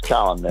Times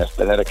columnist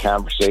that had a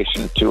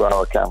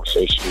 2-hour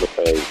conversation with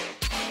a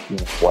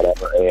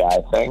whatever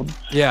AI thing.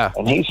 Yeah.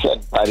 And he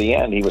said by the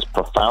end he was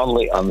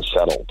profoundly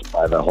unsettled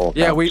by the whole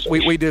Yeah,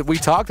 we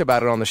talked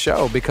about it on the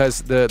show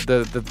because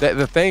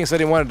the thing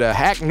said he wanted to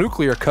hack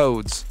nuclear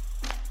codes.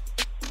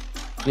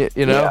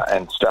 You know? Yeah,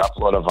 and stop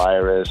load a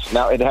virus.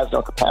 Now it has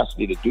no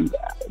capacity to do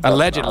that.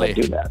 Allegedly.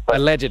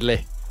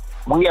 Allegedly.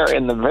 We are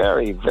in the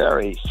very,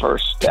 very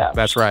first step.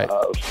 That's right.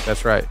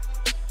 That's right.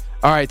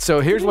 All right, so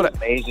here's what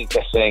amazing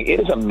to think. It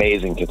is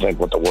amazing to think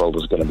what the world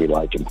is going to be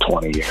like in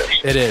 20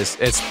 years. It is.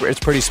 It's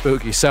pretty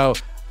spooky. So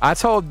I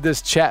told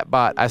this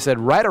chatbot, I said,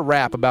 write a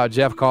rap about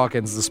Jeff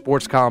Calkins, the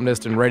sports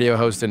columnist and radio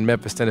host in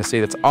Memphis,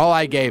 Tennessee. That's all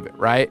I gave it,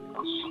 right?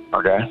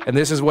 Okay. And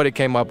this is what it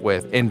came up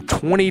with in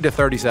 20 to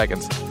 30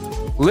 seconds.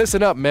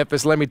 Listen up,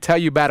 Memphis. Let me tell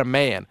you about a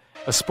man,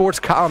 a sports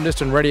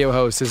columnist and radio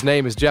host. His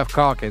name is Jeff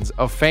Calkins,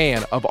 a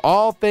fan of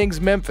all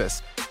things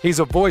Memphis. He's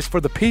a voice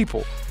for the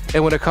people.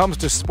 And when it comes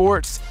to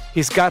sports,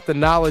 he's got the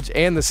knowledge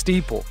and the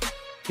steeple.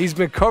 He's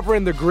been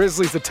covering the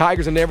Grizzlies, the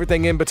Tigers, and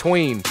everything in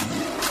between.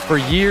 For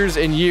years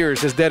and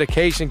years, his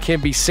dedication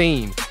can be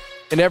seen.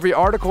 In every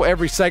article,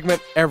 every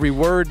segment, every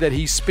word that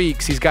he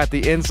speaks, he's got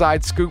the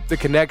inside scoop, the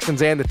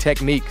connections, and the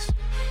techniques.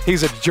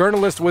 He's a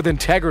journalist with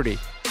integrity,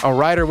 a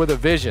writer with a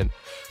vision.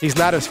 He's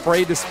not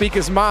afraid to speak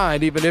his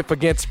mind, even if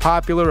against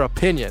popular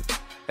opinion.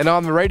 And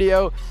on the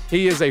radio,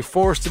 he is a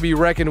force to be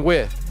reckoned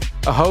with.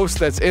 A host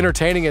that's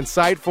entertaining,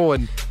 insightful,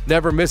 and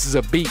never misses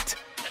a beat.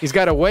 He's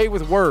got a way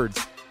with words,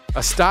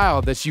 a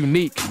style that's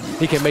unique.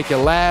 He can make you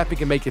laugh, he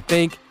can make you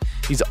think.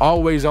 He's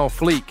always on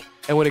fleek.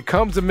 And when it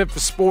comes to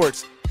Memphis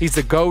sports, he's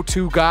the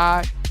go-to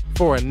guy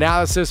for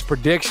analysis,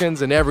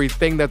 predictions, and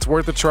everything that's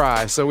worth a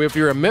try. So if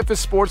you're a Memphis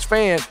sports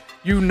fan,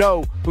 you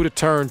know who to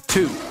turn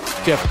to.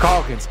 Jeff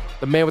Calkins,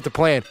 the man with the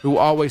plan, who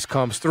always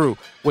comes through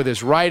with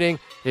his writing,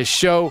 his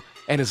show,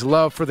 and his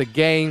love for the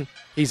game.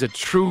 He's a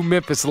true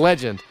Memphis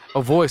legend,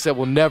 a voice that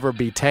will never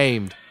be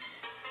tamed.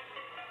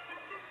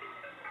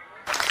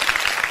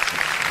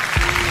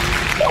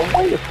 Now,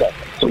 wait a second.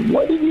 So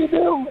what did you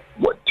do?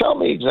 Tell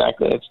me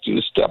exactly. Let's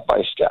do step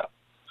by step.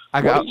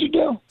 What did you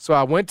do? So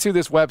I went to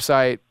this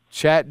website,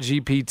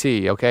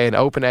 ChatGPT, okay, and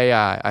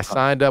OpenAI. I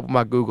signed up with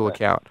my Google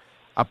account.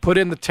 I put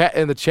in the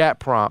chat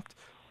prompt,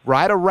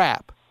 write a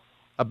rap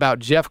about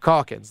Jeff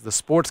Calkins, the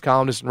sports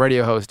columnist and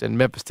radio host in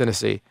Memphis,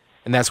 Tennessee,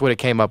 and that's what it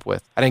came up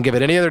with. I didn't give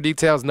it any other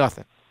details,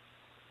 nothing.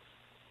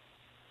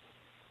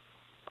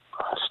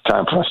 It's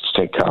time for us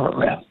to take cover,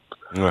 man.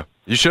 Yeah.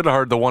 You should have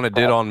heard the one it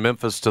did on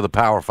Memphis to the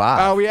Power 5.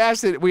 Oh, we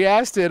asked it.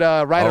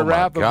 Write a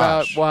rap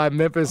about why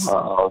Memphis.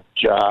 Oh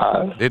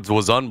God! It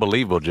was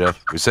unbelievable,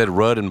 Jeff. We said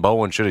Rudd and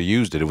Bowen should have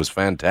used it. It was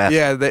fantastic.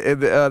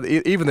 Yeah,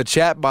 even the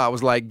chat bot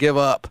was like, "Give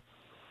up."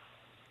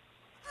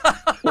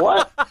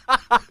 What?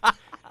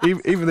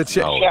 Even the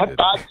chat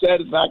bot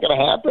said it's not going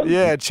to happen.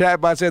 Yeah, chat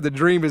bot said the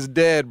dream is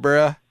dead,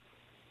 bruh.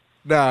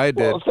 No, it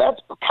did. Well, if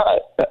that's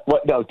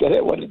what? No, did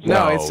it? What did it say?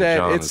 No,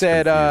 it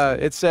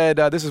said.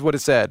 This is what it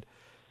said.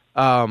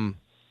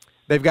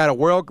 They've got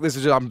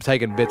I'm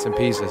taking bits and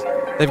pieces.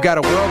 They've got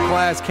a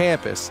world-class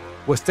campus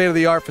with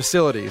state-of-the-art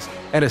facilities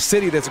and a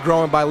city that's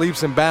growing by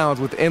leaps and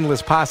bounds with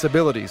endless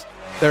possibilities.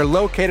 They're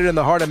located in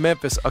the heart of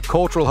Memphis, a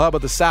cultural hub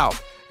of the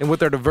South. And with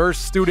their diverse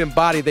student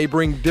body, they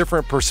bring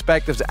different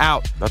perspectives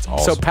out. That's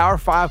awesome. So Power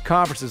 5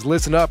 conferences,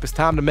 listen up. It's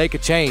time to make a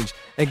change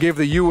and give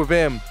the U of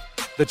M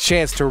the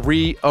chance to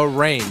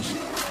rearrange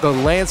the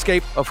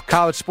landscape of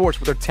college sports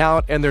with their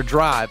talent and their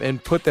drive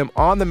and put them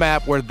on the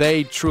map where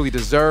they truly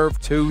deserve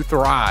to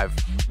thrive.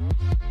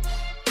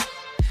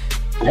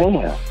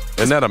 Yeah.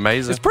 Isn't that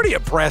amazing? It's pretty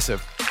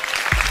impressive.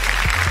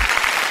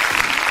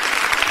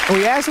 And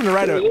we asked them to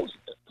write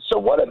So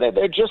what are they?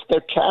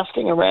 They're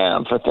casting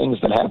around for things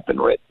that have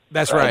been written.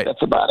 That's right.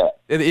 That's about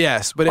it.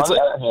 Yes, but on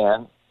the other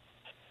hand,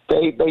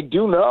 they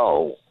do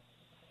know,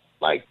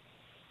 like,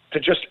 to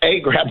just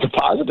grab the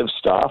positive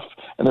stuff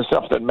and the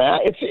stuff that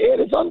matters.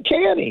 It's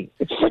uncanny.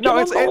 It's freaking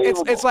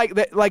unbelievable. It's like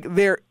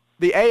the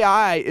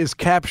AI is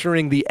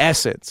capturing the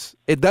essence.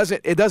 It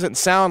doesn't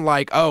sound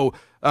like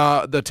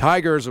the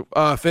Tigers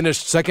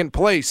finished second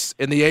place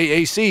in the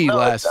AAC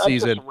last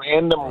season. Just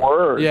random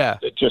words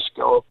that just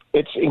go.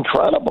 It's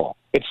incredible.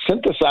 It's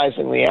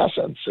synthesizing the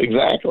essence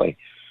exactly.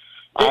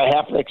 I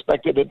half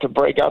expected it to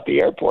break out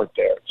the airport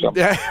there.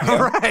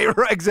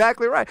 Right,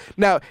 exactly right.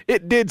 Now,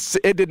 it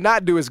did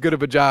not do as good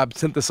of a job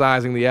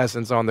synthesizing the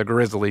essence on the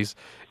Grizzlies.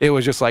 It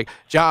was just like,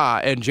 Ja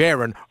and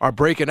Jaren are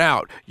breaking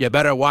out. You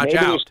better watch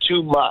out. Maybe there's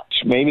too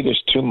much. Maybe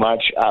there's too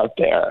much out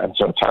there, and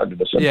so it's hard to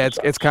synthesize. Yeah,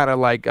 it's kind of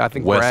like, I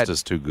think West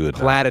is too good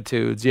now.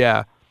 Platitudes,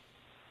 yeah.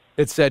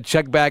 It said,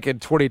 check back in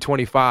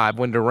 2025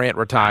 when Durant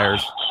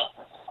retires.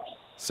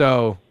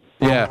 So,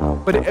 yeah.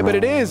 But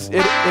it is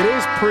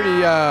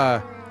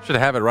pretty... Should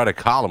have it write a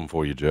column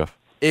for you, Jeff.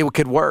 It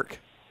could work.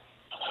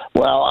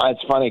 Well,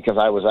 it's funny because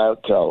I was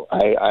out till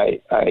I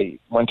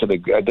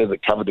did the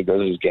cover the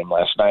Grizzlies game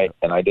last night,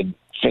 and I didn't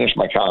finish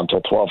my column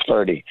till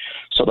 12:30.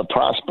 So the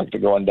prospect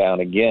of going down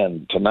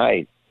again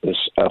tonight is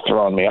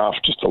throwing me off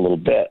just a little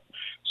bit.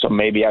 So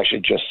maybe I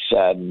should just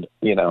send,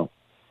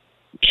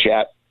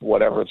 chat,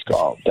 whatever it's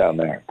called, down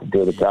there to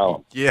do the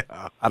column. Yeah,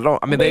 they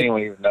don't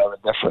even know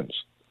the difference.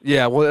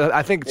 Yeah, well,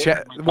 I think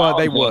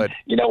they would.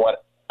 You know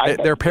what?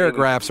 Their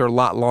paragraphs are a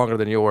lot longer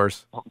than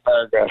yours.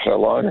 Paragraphs are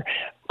longer.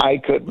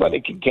 But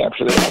it can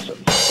capture the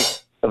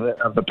essence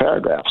of the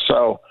paragraph.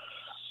 So,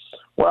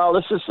 well,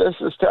 this is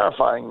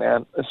terrifying,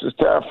 man. This is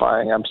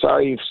terrifying. I'm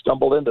sorry you've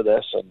stumbled into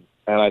this,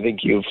 and I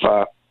think you've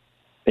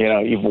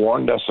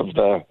warned us of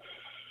the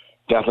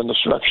death and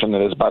destruction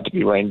that is about to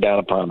be rained down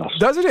upon us.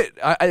 Doesn't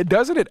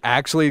it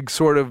actually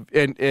sort of?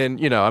 You're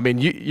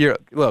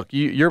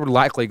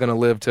likely going to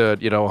live to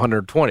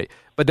 120,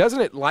 but doesn't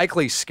it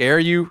likely scare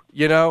you?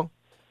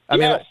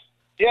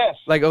 Yes.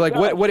 Like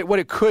what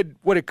it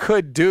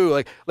could do.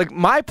 Like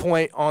my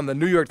point on the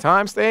New York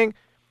Times thing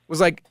was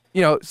like,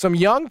 some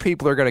young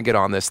people are going to get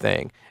on this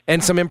thing,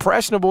 and some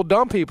impressionable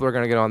dumb people are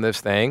going to get on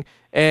this thing,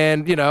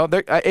 and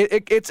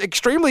it's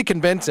extremely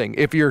convincing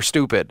if you're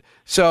stupid.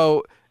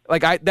 So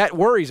that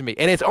worries me,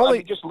 and it's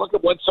only just look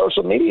at what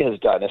social media has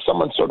done. As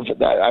someone sort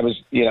of I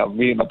was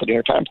reading about the New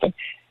York Times thing.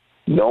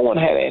 No one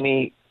had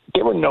any.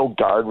 There were no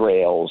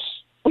guardrails.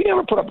 We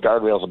never put up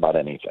guardrails about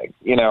anything,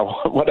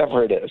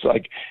 whatever it is,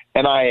 like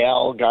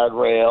NIL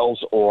guardrails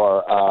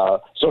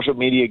or social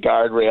media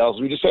guardrails.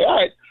 We just say, all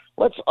right,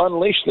 let's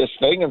unleash this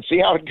thing and see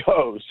how it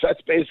goes.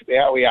 That's basically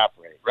how we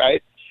operate,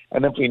 right?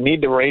 And if we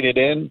need to rein it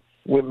in,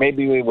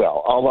 maybe we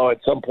will. Although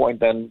at some point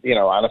then,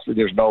 honestly,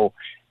 there's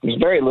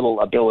very little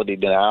ability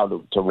now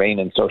to rein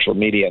in social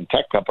media and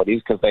tech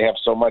companies because they have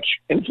so much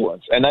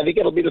influence. And I think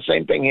it'll be the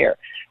same thing here.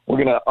 We're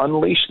going to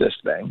unleash this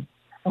thing,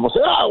 and we'll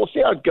say, we'll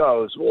see how it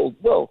goes. Well,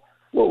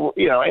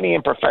 any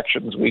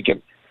imperfections we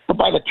can, but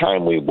by the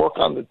time we work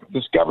on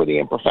discover the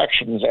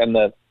imperfections and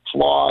the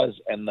flaws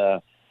and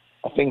the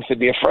things to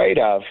be afraid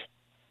of,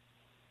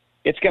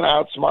 it's going to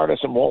outsmart us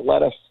and won't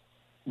let us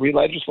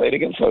re-legislate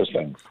against those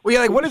things. Well,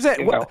 yeah, like what is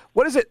that?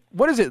 What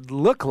does it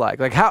look like?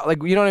 Like how?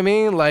 Like you know what I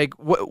mean? Like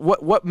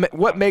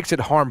what makes it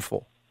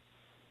harmful?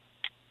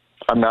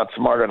 I'm not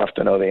smart enough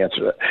to know the answer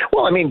to that.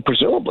 Well, I mean,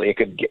 presumably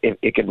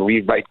it can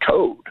rewrite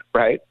code,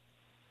 right?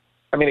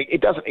 I mean,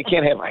 it doesn't. It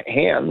can't have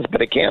hands,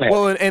 but it can have.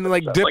 Well,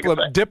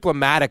 and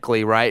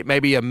diplomatically, right?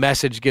 Maybe a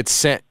message gets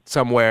sent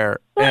somewhere.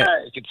 Yeah,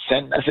 you could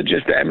send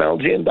messages to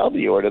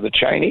MLGW or to the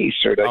Chinese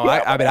or to.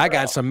 I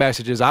got some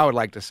messages I would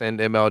like to send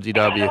to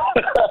MLGW.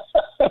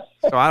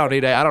 So I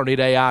don't need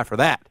AI for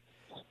that.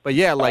 But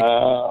yeah,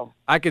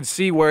 I could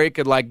see where it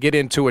could get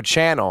into a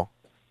channel,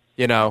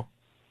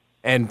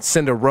 and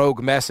send a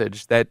rogue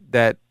message that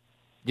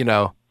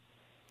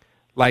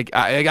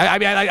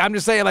I'm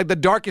just saying the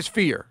darkest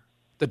fear.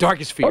 The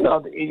darkest fear. Oh,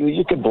 no,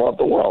 you could blow up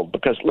the world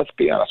because let's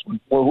be honest,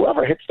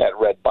 whoever hits that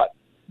red button,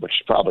 which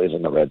probably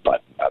isn't a red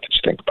button, now that you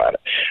think about it,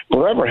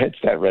 whoever hits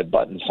that red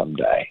button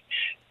someday,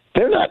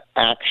 they're not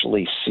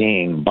actually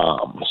seeing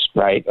bombs,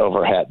 right,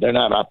 overhead. They're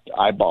not up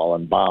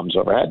eyeballing bombs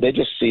overhead. They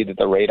just see that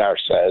the radar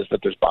says that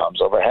there's bombs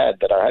overhead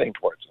that are heading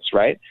towards us,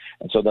 right?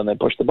 And so then they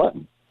push the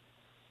button.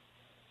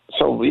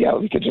 So, yeah,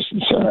 we could just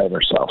incinerate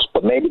ourselves.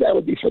 But maybe that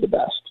would be for the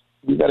best.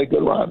 We've got a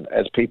good run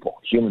as people,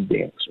 human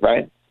beings,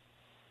 right?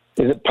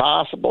 Is it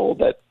possible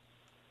that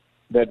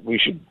we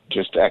should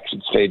just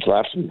exit stage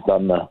left and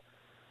done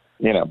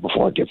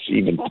before it gets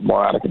even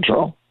more out of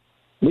control?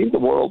 Leave the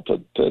world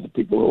to the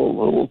people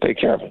who will take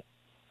care of it,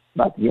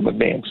 not the human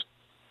beings.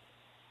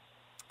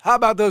 How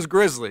about those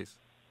Grizzlies?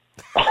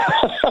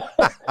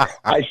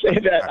 I say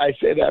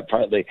that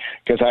partly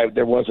because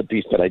there was a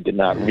piece that I did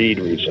not read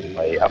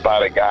recently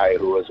about a guy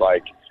who was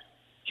like,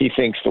 he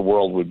thinks the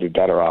world would be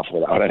better off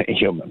without any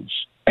humans.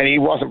 And he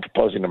wasn't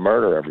proposing to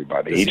murder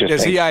everybody.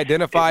 Does he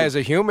identify as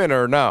a human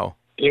or no?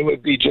 It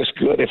would be just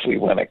good if we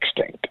went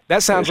extinct.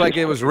 That sounds like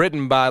it was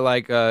written by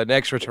an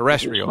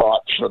extraterrestrial.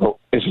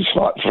 This is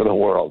thought for the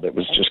world. It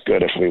was just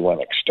good if we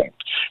went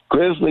extinct.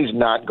 Grizzlies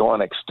not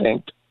going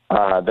extinct.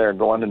 They're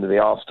going into the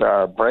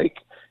All-Star break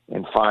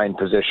in fine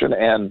position.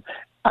 And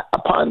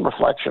upon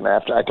reflection,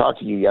 after I talked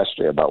to you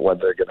yesterday about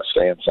whether they're going to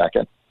stay in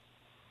second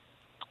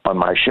on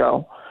my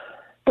show,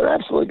 they're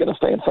absolutely going to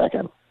stay in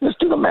second. Just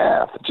do the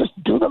math. Just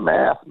do the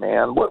math,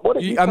 man. What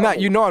I'm not.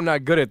 I'm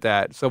not good at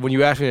that. So when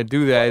you ask me to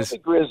do that, the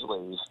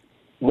Grizzlies.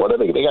 What are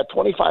they? They got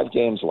 25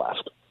 games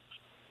left.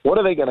 What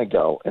are they going to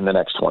go in the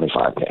next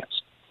 25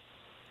 games?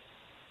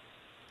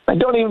 And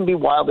don't even be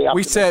wildly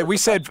optimistic. We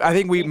said. I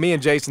think me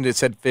and Jason had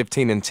said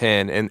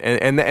 15-10,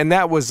 and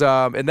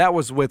that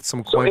was with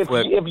some coin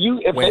flip.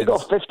 If they go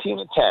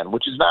 15-10,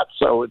 which is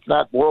it's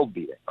not world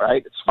beating,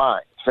 right? It's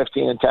fine. It's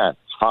 15-10. It's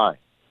fine.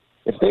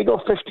 If they go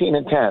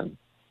 15-10, do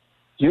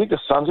you think the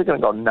Suns are going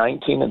to go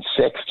 19-6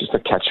 just to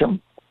catch them?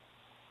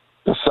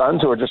 The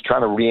Suns, who are just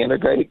trying to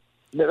reintegrate,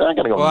 they're not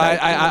going to go. Well,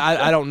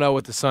 I don't know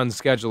what the Suns'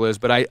 schedule is,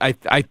 but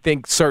I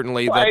think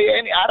certainly that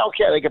I don't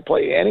care. They can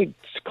play any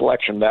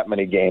collection that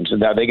many games,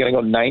 and are they going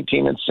to go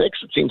 19-6? It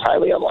seems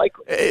highly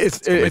unlikely.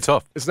 It's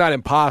tough. It's not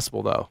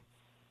impossible though.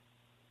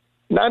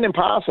 Not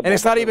impossible. And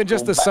it's not even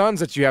just the Suns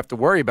that you have to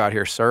worry about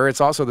here, sir.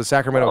 It's also the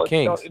Sacramento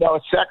Kings. No,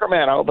 it's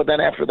Sacramento, but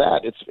then after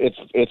that,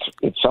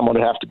 it's someone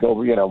who have to go.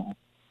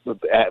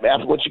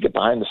 After once you get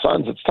behind the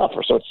Suns, it's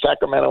tougher. So it's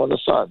Sacramento and the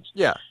Suns.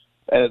 Yeah.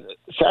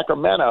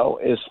 Sacramento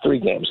is 3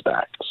 games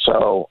back.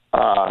 So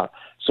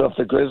if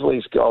the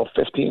Grizzlies go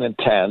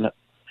 15-10,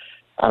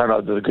 I don't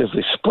know, do the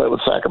Grizzlies split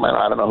with Sacramento?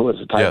 I don't know who is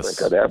the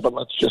tiebreaker there, but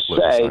let's just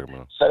say,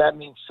 so that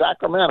means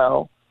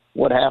Sacramento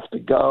would have to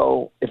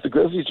go, if the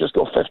Grizzlies just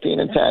go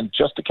 15-10,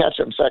 just to catch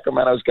them,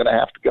 Sacramento is going to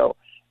have to go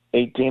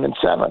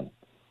 18-7.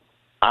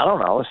 I don't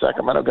know, is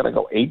Sacramento going to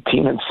go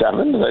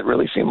 18-7? Does that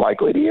really seem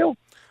likely to you?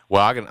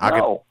 Well, they're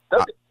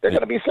going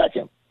to be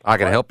second. I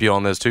can help you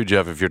on this too,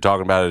 Jeff, if you're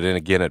talking about it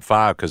again at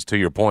 5, because to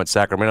your point,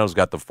 Sacramento's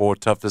got the 4th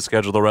toughest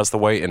schedule the rest of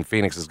the way, and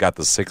Phoenix has got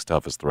the 6th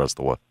toughest the rest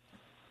of the way.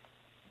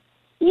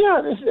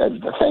 Yeah,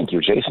 thank you,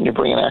 Jason. You're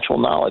bringing actual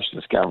knowledge to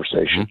this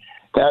conversation.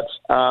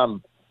 Mm-hmm.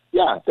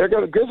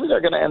 Grizzlies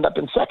are going to end up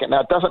in second.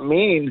 Now, it doesn't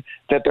mean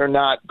that they're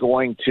not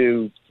going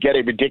to get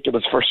a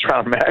ridiculous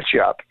first-round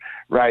matchup,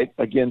 right,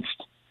 against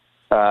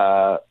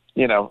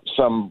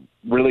some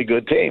really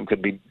good team.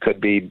 Could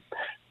be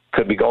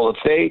Golden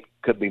State,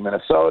 could be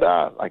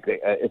Minnesota.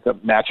 It's a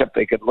matchup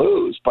they could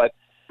lose, but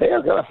they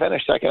are going to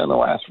finish second in the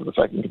West for the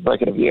second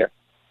consecutive year.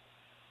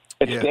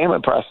 It's damn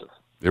impressive.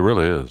 It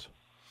really is.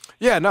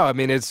 Yeah, no, I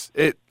mean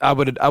I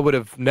would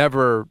have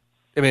never.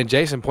 I mean,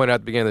 Jason pointed out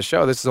at the beginning of the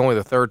show, this is only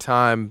the 3rd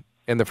time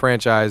in the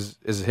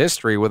franchise's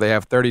history where they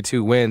have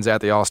 32 wins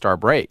at the All-Star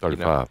break.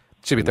 35.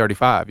 Should be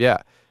 35, yeah.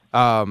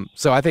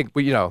 So I think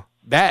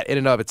that in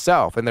and of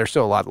itself, and there's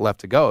still a lot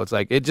left to go. It's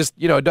like it just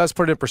it does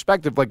put it in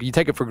perspective. Like you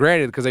take it for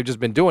granted because they've just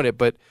been doing it,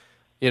 but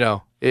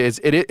it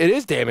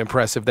is damn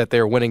impressive that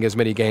they're winning as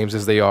many games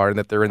as they are and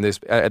that they're in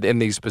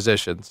these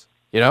positions.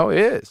 It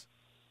is.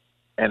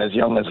 And as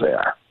young as they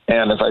are.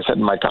 And as I said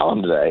in my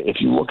column today, if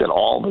you look at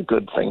all the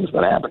good things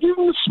that happen,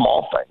 even the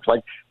small things,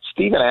 like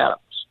Steven Adams,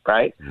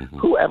 right? Mm-hmm.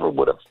 Whoever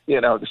would have,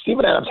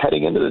 Steven Adams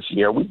heading into this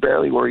year, we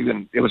barely were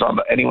even, it was on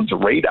anyone's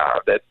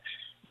radar that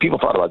people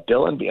thought about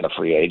Dillon being a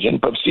free agent,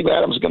 but Steven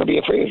Adams is going to be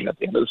a free agent at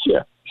the end of this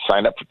year. He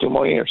signed up for 2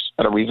 more years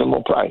at a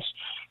reasonable price.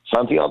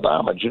 Santi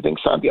Aldama, do you think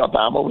Santi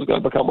Aldama was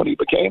going to become what he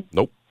became?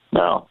 Nope.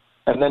 No.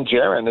 And then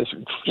Jaren is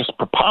just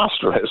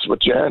preposterous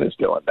what Jaren is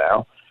doing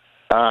now.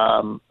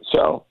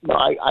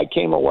 I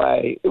came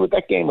away.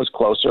 That game was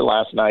closer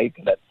last night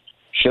than it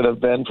should have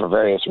been for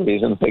various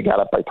reasons. They got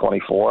up by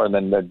 24, and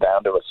then they're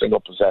down to a single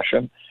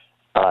possession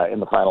in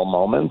the final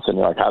moments. And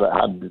you're like,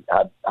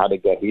 how to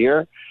get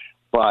here?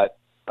 But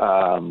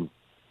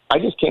I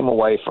just came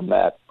away from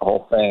that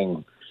whole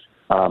thing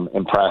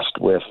impressed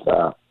with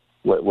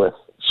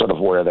sort of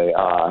where they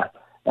are,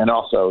 and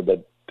also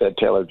that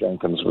Taylor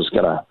Jenkins was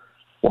going to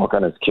work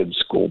on his kids'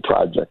 school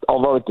project.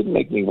 Although it did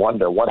make me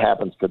wonder what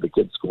happens to the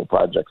kids' school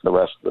projects the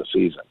rest of the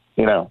season.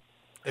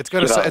 It's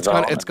going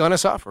to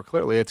suffer.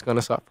 Clearly, it's going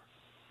to suffer.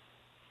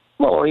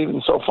 Well, or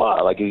even so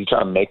far, like is he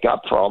trying to make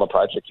up for all the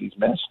projects he's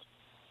missed?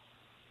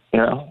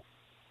 Mm-hmm.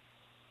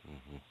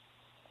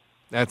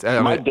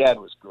 My dad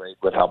was great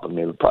with helping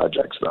me with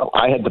projects, though.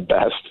 I had the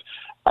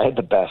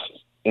best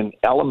in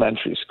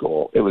elementary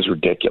school. It was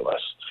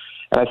ridiculous.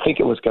 And I think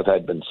it was because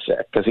I'd been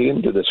sick, because he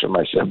didn't do this for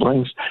my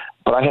siblings.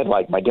 But I had,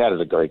 my dad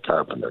is a great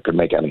carpenter, could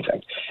make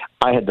anything.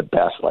 I had the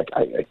best,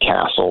 I had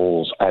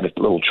castles. I had a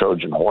little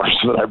Trojan horse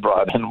that I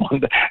brought in one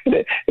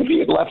day. If he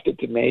had left it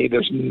to me,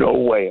 there's no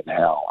way in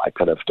hell I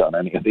could have done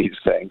any of these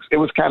things. It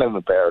was kind of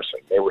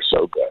embarrassing. They were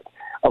so good.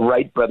 A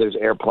Wright Brothers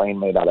airplane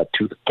made out of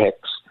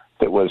toothpicks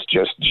that was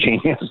just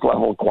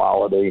genius-level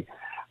quality.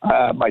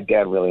 My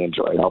dad really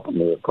enjoyed helping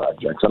me with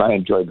projects, and I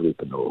enjoyed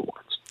reaping the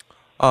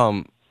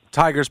rewards.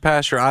 Tigers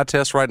pass your eye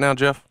test right now,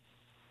 Jeff?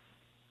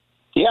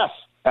 Yes,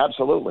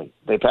 absolutely.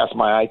 They passed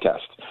my eye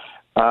test.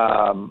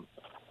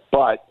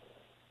 But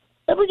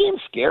every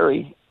game's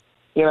scary.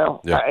 Yeah.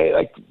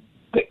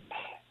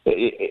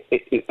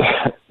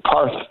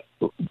 Parth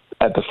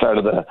at the start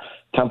of the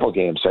Temple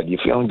game said, "You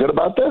feeling good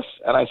about this?"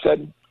 And I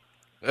said,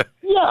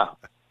 yeah.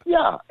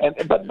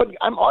 But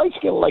I'm always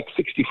feeling like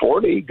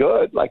 60-40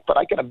 good. But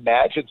I can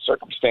imagine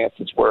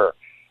circumstances where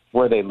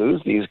they lose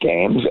these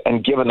games,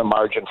 and given the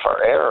margin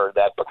for error,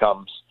 that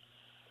becomes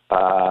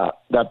a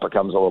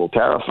little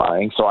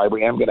terrifying. So I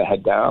am going to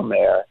head down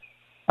there,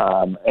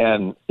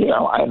 and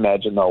I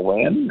imagine they'll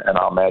win, and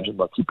I'll imagine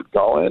they'll keep it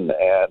going.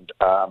 And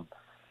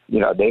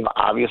they've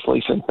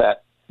obviously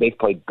they've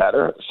played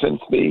better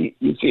since the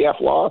UCF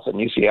loss, and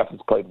UCF has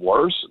played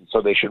worse, and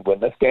so they should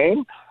win this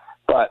game.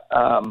 but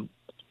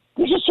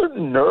there's a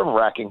certain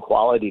nerve-wracking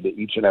quality to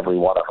each and every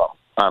one of them,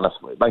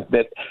 honestly. Like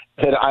that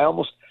I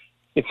almost,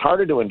 it's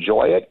harder to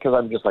enjoy it because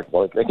I'm just like,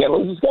 well, I can't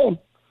lose this game.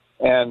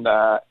 And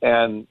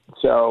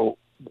so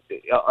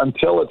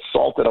until it's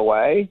salted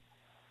away,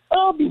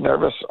 I'll be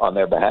nervous on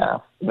their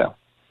behalf. Yeah.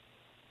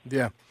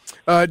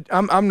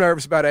 I'm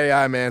nervous about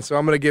AI, man, so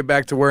I'm going to get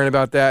back to worrying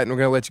about that, and we're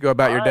going to let you go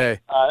about your day.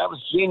 That was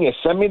genius.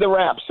 Send me the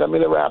rap.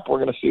 We're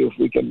going to see if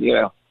we can,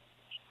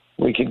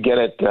 we can get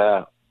it,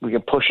 we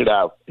can push it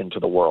out into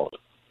the world.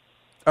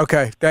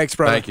 Okay. Thanks,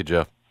 brother. Thank you,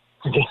 Jeff.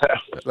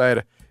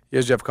 Later.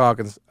 Here's Jeff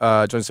Calkins,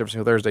 joining us every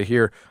single Thursday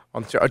here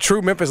on the show. A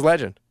true Memphis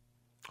legend.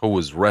 Who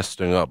was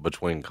resting up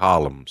between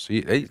columns.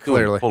 He's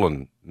Clearly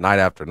pulling night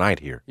after night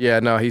here.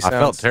 Yeah, no, I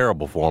felt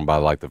terrible for him by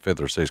like the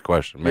fifth or sixth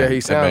question. Man,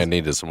 that man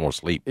needed some more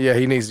sleep. Yeah,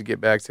 he needs to get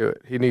back to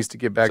it. He's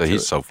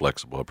so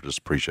flexible. I just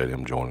appreciate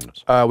him joining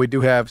us. We do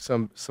have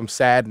some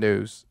sad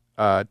news.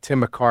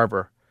 Tim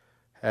McCarver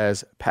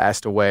has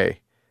passed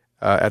away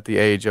at the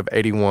age of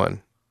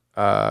 81,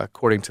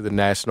 according to the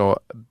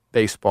National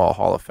Baseball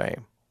Hall of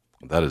Fame.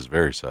 That is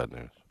very sad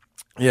news.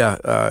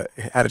 Yeah,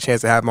 had a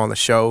chance to have him on the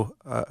show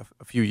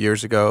a few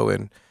years ago,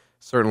 and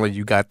certainly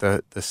you got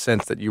the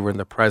sense that you were in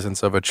the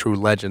presence of a true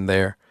legend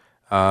there.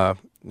 A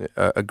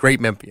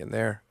great Memphian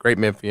there. Great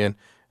Memphian.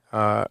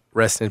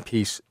 Rest in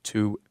peace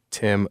to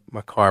Tim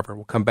McCarver.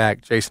 We'll come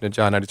back. Jason and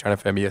John,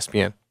 92.9 FM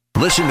ESPN.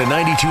 Listen to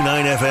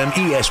 92.9 FM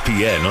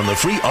ESPN on the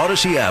free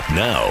Odyssey app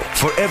now.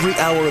 For every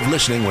hour of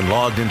listening when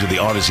logged into the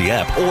Odyssey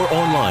app or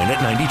online at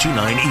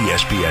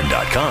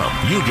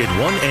 929ESPN.com, you get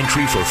one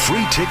entry for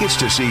free tickets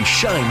to see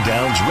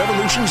Shinedown's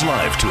Revolutions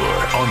Live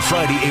Tour on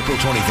Friday, April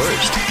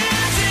 21st.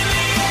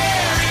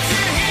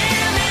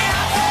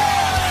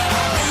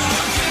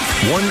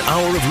 1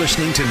 hour of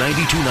listening to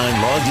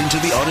 92.9 logged into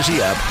the Odyssey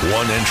app.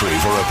 One entry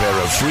for a pair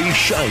of free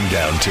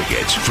Shinedown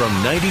tickets from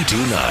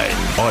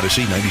 92.9.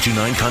 Odyssey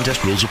 92.9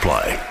 contest rules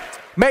apply.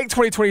 Make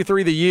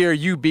 2023 the year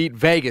you beat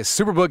Vegas.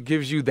 Superbook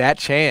gives you that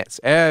chance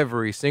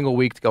every single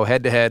week to go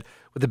head-to-head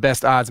with the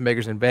best odds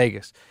makers in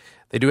Vegas.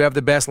 They do have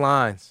the best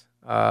lines.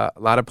 A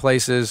lot of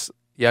places,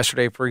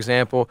 yesterday, for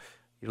example,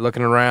 you're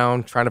looking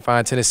around trying to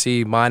find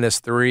Tennessee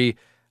 -3.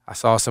 I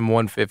saw some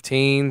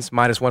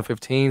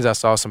 -115s. I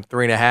saw some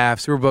 3.5.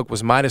 Superbook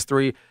was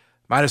 -3,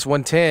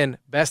 -110.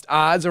 Best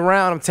odds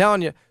around. I'm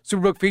telling you,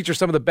 Superbook features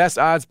some of the best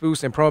odds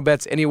boosts and promo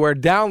bets anywhere.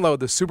 Download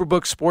the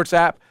Superbook Sports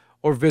app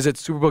or visit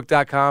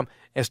superbook.com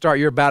and start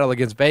your battle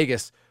against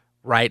Vegas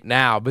right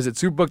now. Visit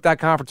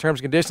superbook.com for terms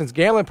and conditions.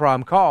 Gambling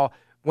problem? Call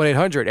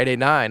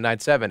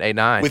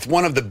 1-800-889-9789. With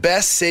one of the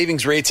best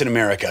savings rates in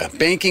America,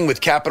 banking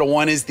with Capital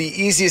One is the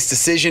easiest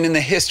decision in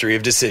the history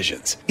of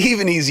decisions.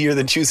 Even easier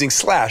than choosing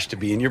Slash to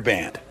be in your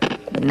band.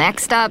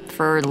 Next up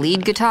for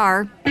lead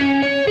guitar.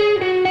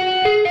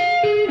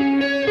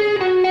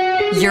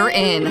 You're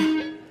in.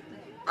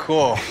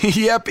 Cool.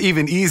 Yep,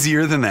 even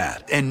easier than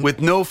that. And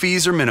with no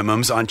fees or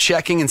minimums on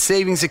checking and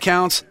savings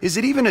accounts, is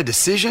it even a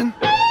decision?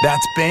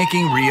 That's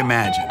banking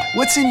reimagined.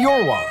 What's in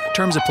your wallet?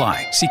 Terms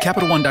apply. See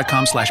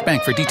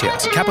CapitalOne.com/bank for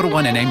details. Capital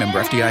One N.A. member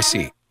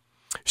FDIC.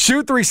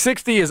 Shoot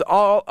 360 is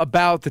all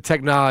about the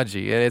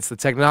technology, and it's the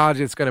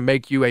technology that's going to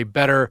make you a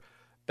better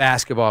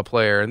basketball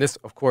player. And this,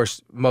 of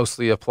course,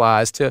 mostly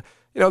applies to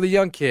the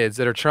young kids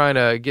that are trying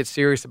to get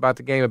serious about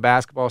the game of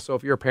basketball. So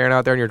if you're a parent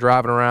out there and you're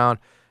driving around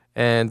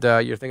and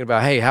you're thinking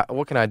about, hey,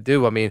 what can I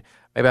do? I mean,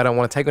 maybe I don't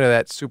want to take them to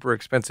that super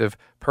expensive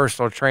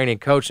personal training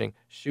coaching.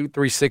 Shoot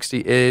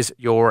 360 is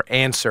your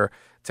answer.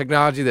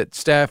 Technology that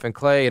Steph and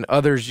Clay and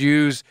others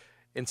use.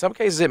 In some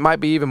cases, it might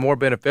be even more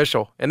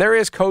beneficial. And there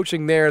is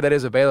coaching there that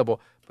is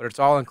available, but it's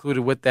all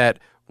included with that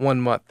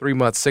 1 month, 3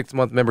 month, 6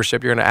 month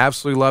membership. You're going to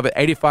absolutely love it.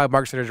 85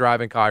 Market Center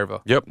Drive in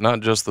Collierville. Yep, not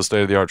just the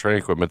state-of-the-art training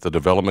equipment. The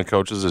development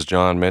coaches, as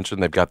John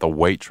mentioned, they've got the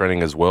weight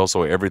training as well.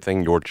 So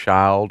everything your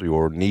child,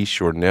 your niece,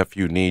 your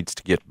nephew needs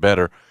to get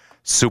better,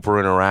 super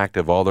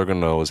interactive. All they're going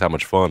to know is how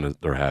much fun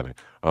they're having.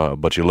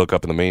 But you look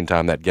up in the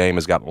meantime, that game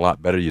has gotten a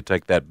lot better. You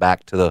take that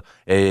back to the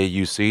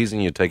AAU season.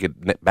 You take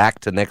it back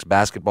to next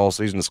basketball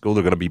season in school.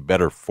 They're going to be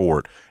better for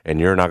it, and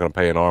you're not going to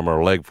pay an arm or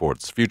a leg for it.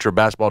 It's future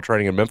basketball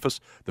training in Memphis.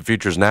 The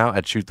future's now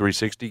at Shoot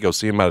 360. Go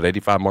see them out at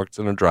 85 Market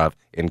Center Drive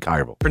in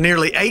Collierville. For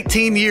nearly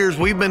 18 years,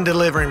 we've been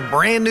delivering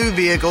brand new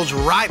vehicles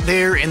right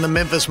there in the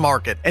Memphis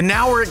market. And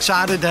now we're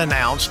excited to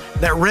announce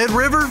that Red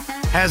River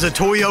has a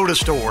Toyota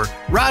store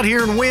right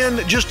here in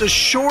Wynn, just a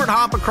short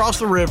hop across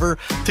the river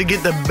to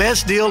get the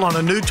best deal on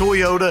a new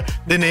Toyota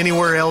than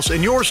anywhere else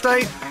in your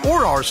state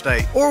or our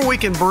state. Or we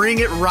can bring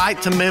it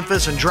right to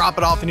Memphis and drop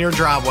it off in your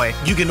driveway.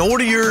 You can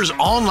order yours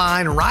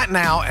online right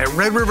now at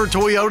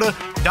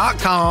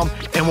redrivertoyota.com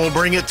and we'll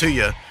bring it to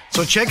you.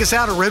 So check us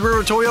out at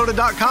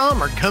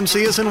redrivertoyota.com or come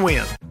see us in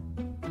Wynn.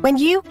 When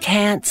you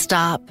can't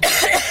stop,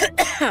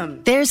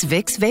 there's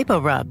Vicks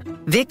VapoRub.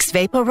 Vicks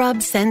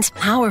VapoRub sends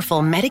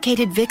powerful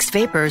medicated Vicks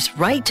vapors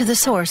right to the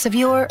source of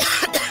your...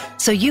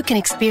 so you can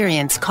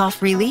experience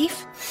cough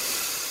relief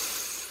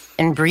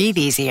and breathe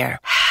easier.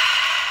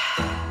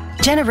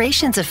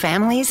 Generations of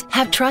families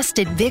have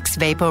trusted Vicks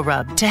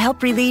VapoRub to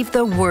help relieve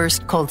the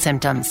worst cold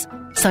symptoms.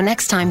 So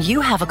next time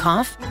you have a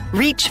cough,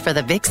 reach for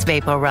the Vicks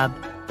Vapor Rub.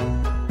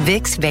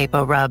 Vicks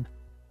Vapor Rub.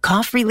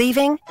 Cough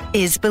relieving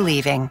is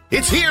believing.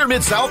 It's here,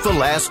 Mid-South, the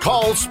last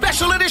call.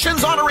 Special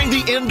editions honoring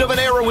the end of an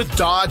era with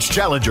Dodge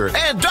Challenger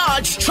and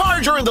Dodge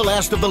Charger and the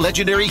last of the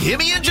legendary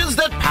Hemi engines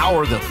that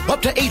power them.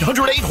 Up to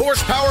 808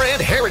 horsepower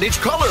and heritage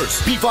colors.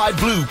 P5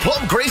 Blue,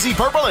 Plum Crazy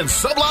Purple, and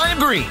Sublime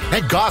Green.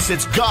 And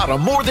Gossett's got them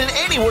more than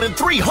anyone in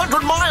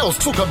 300 miles.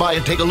 So come by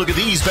and take a look at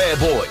these bad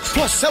boys.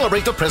 Plus,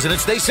 celebrate the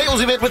President's Day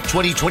sales event with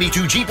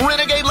 2022 Jeep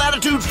Renegade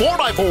Latitude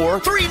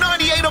 4x4,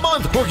 $398 a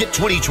month. Or get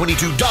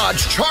 2022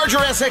 Dodge Charger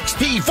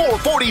SXT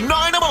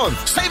 $449 a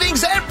month.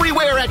 Savings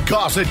everywhere at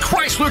Gossett,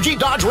 Chrysler, Jeep,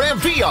 Dodge,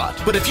 Ram,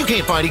 Fiat. But if you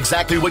can't find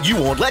exactly what you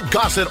want, let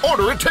Gossett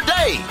order it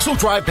today. So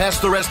drive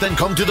past the rest and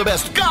come to the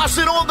best.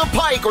 Gossett on the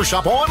Pike or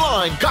shop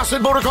online.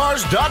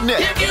 GossettMotorCars.net.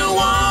 If you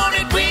want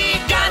it, we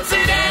got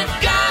it at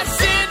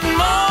Gossett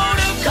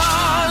Motor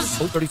Cars.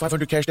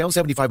 3,500 cash down,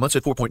 75 months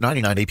at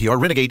 4.99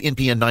 APR. Renegade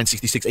NPN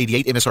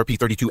 96688, MSRP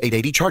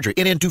 32,880. Charger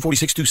NN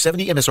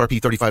 246,270, MSRP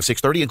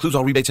 35,630. Includes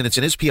all rebates and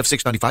incentives. PF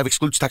 695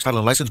 excludes tax, title,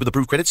 and license with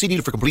approved credit. See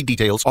dealer for complete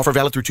details. Offer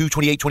valid through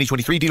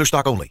 2/28/2023. Dealer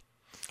stock only.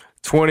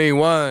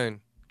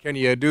 21. Can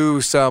you do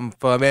something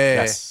for me?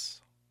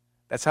 Yes.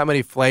 That's how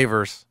many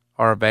flavors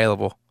are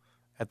available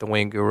at the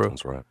Wing Guru.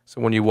 That's right. So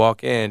when you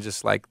walk in,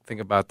 just like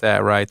think about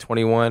that, right?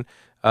 21.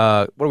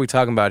 What are we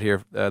talking about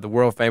here? The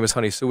world famous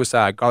honey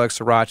suicide, garlic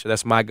sriracha.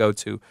 That's my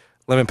go-to.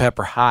 Lemon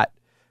pepper hot,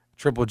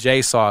 Triple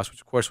J sauce, which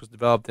of course was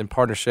developed in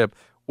partnership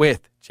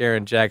with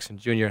Jaron Jackson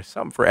Jr.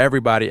 Something for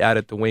everybody out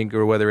at the Wing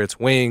Guru, whether it's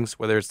wings,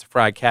 whether it's the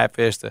fried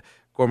catfish, the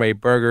gourmet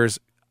burgers.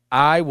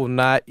 I will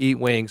not eat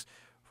wings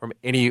from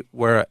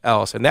anywhere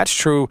else. And that's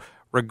true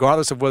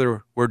regardless of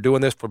whether we're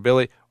doing this for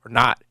Billy or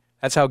not.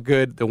 That's how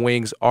good the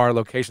wings are.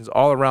 Locations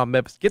all around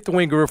Memphis. Get the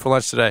Wing Guru for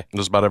lunch today.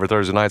 Just about every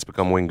Thursday night's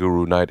become Wing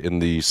Guru night in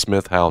the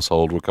Smith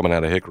household. We're coming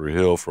out of Hickory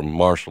Hill from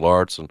Martial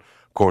Arts, and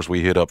of course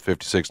we hit up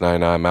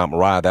 5699 Mount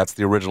Moriah. That's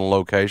the original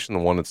location, the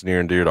one that's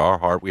near and dear to our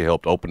heart. We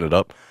helped open it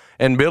up.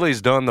 And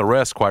Billy's done the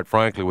rest, quite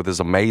frankly, with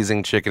his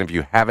amazing chicken. If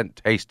you haven't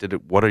tasted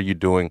it, what are you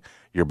doing?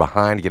 You're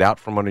behind. Get out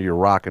from under your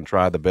rock and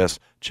try the best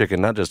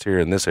chicken, not just here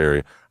in this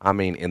area. I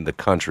mean in the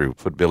country.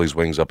 Put Billy's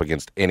wings up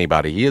against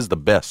anybody. He is the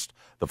best.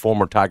 The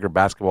former Tiger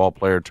basketball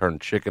player turned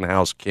chicken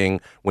house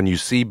king. When you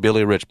see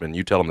Billy Richmond,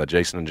 you tell him that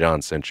Jason and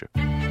John sent you.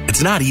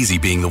 It's not easy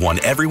being the one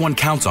everyone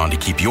counts on to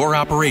keep your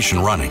operation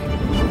running,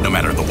 no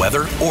matter the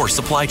weather or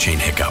supply chain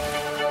hiccup.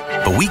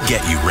 But we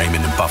get you,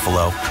 Raymond in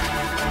Buffalo,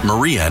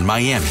 Maria in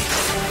Miami,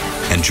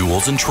 and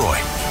Jules in Troy.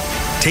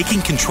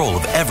 Taking control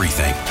of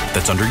everything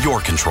that's under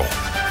your control.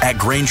 At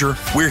Grainger,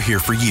 we're here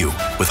for you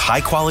with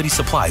high-quality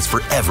supplies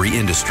for every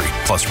industry,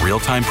 plus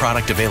real-time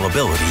product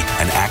availability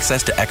and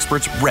access to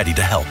experts ready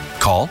to help.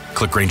 Call,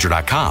 click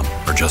Grainger.com,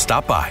 or just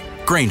stop by.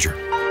 Grainger,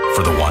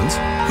 for the ones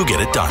who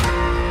get it done.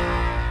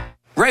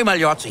 Ray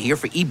Magliozzi here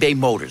for eBay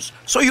Motors.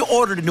 So you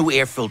ordered a new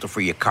air filter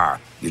for your car.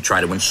 You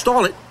try to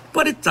install it,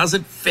 but it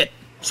doesn't fit.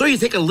 So you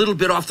take a little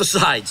bit off the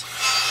sides.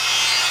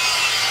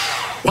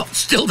 Well, it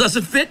still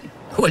doesn't fit?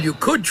 Well, you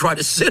could try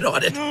to sit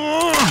on it.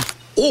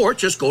 Or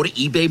just go to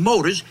eBay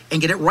Motors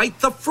and get it right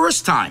the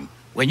first time.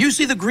 When you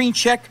see the green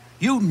check,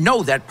 you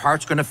know that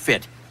part's going to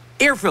fit.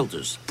 Air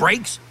filters,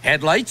 brakes,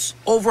 headlights,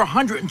 over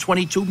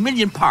 122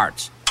 million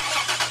parts.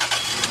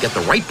 Get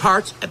the right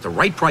parts at the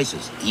right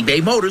prices.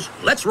 eBay Motors,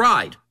 let's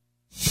ride.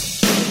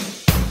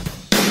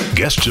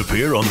 Guests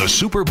appear on the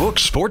Superbook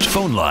Sports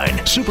phone line.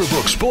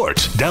 Superbook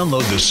Sports.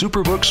 Download the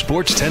Superbook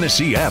Sports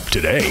Tennessee app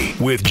today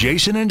with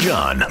Jason and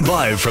John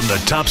live from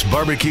the Tops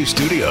Barbecue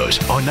Studios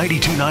on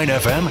 92.9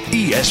 FM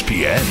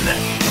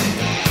ESPN.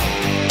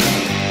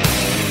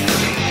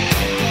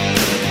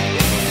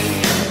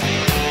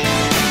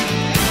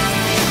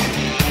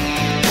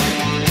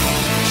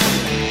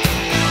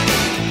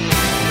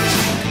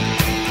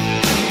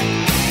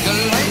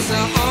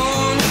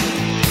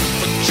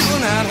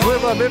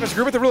 Memphis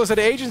Group at the Real Estate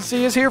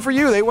Agency is here for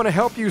you. They want to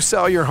help you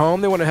sell your home.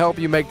 They want to help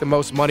you make the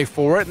most money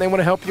for it, and they want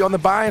to help you on the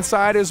buying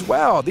side as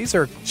well. These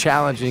are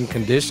challenging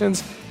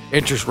conditions.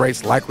 Interest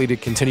rates likely to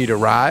continue to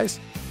rise,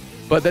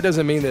 but that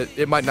doesn't mean that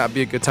it might not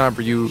be a good time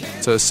for you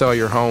to sell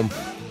your home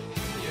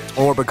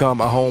or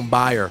become a home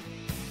buyer.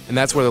 And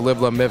that's where the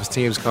Live Love Memphis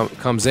teams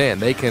comes in.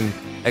 They can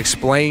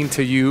explain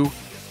to you,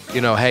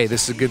 hey,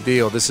 this is a good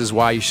deal. This is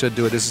why you should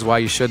do it. This is why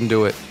you shouldn't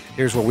do it.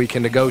 Here's where we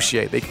can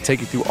negotiate. They can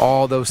take you through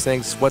all those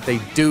things. It's what they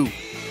do.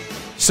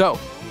 So,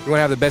 you want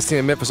to have the best team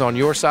in Memphis on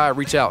your side?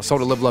 Reach out.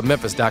 Sold at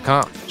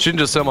livelovememphis.com. She didn't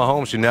just sell my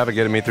home. She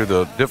navigated me through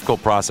the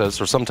difficult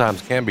process, or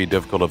sometimes can be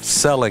difficult, of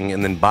selling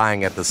and then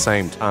buying at the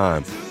same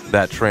time.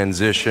 That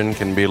transition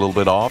can be a little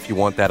bit off. You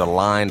want that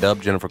aligned up.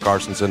 Jennifer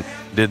Carsonson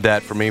did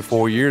that for me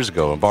 4 years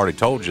ago. I've already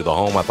told you the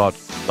home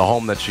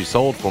that she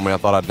sold for me, I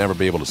thought I'd never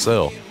be able to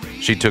sell.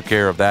 She took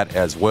care of that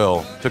as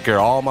well. Took care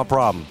of all my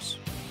problems.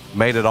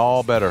 Made it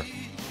all better.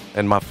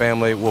 And my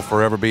family will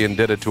forever be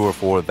indebted to her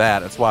for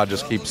that. That's why I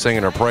just keep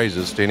singing her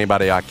praises to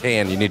anybody I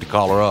can. You need to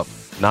call her up.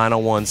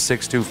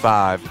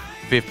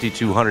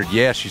 901-625-5200.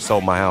 Yes, she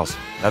sold my house.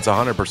 That's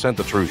 100%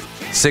 the truth.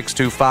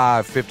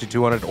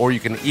 625-5200. Or you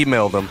can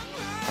email them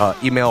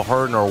email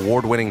her and her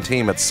award-winning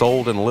team at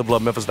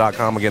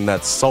sold@livelovememphis.com. Again,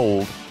 that's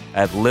sold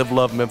at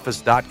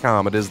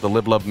livelovememphis.com. It is the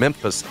Live Love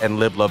Memphis and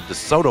Live Love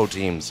DeSoto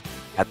teams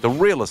at the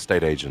real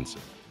estate agency.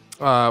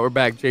 We're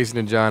back. Jason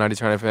and John,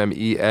 99 FM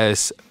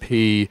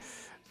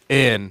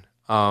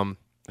ESPN.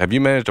 Have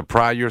you managed to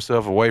pry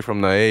yourself away from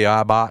the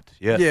AI bot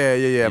yet?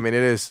 Yeah. I mean,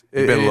 it is.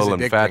 You've been a little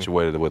addicting.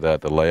 infatuated with that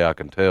delay, I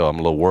can tell. I'm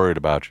a little worried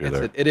about you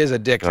there. It is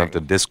addicting. You have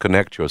to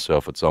disconnect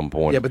yourself at some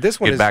point. Yeah, but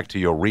this one Get back to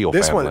your real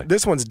family.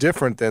 This one's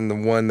different than the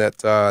one that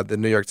the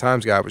New York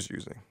Times guy was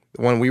using.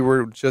 The one we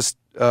were just.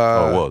 It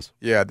was.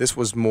 Yeah, this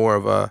was more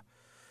of a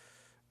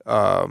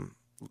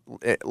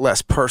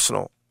less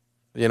personal.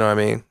 You know what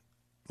I mean?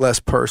 Less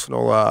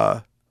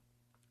personal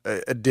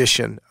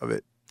edition of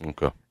it.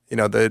 Okay. You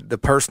know, the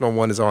personal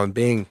one is on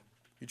Bing.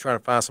 You're trying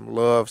to find some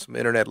love, some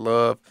internet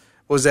love.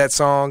 What was that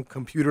song?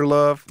 Computer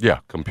Love?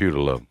 Yeah, Computer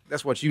Love.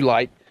 That's what you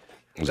like.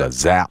 Was that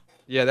Zap?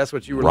 Yeah, that's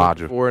what you were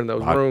Roger. looking for in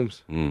those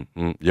rooms.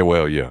 Mm-hmm. Yeah,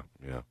 well, yeah.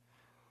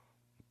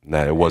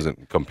 Nah, it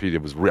wasn't computer.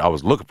 It was I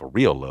was looking for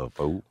real love,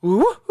 fool.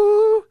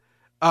 Woohoo!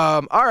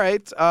 All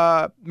right,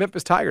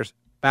 Memphis Tigers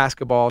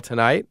basketball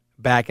tonight.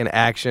 Back in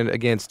action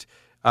against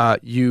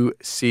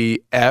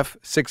UCF.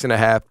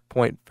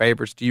 6.5-point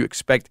favorites. Do you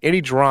expect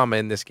any drama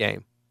in this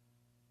game?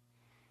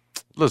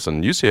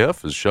 Listen,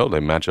 UCF has shown they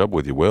match up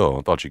with you well.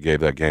 I thought you gave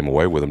that game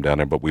away with them down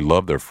there, but we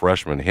love their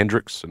freshman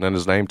Hendricks, and then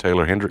his name,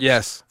 Taylor Hendricks.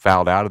 Yes.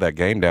 Fouled out of that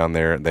game down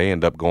there. They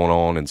end up going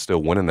on and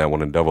still winning that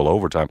one in double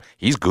overtime.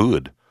 He's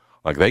good.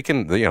 Like they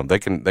can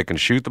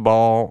shoot the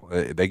ball.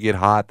 They get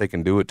hot. They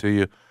can do it to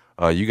you.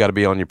 You got to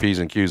be on your P's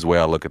and Q's the way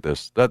I look at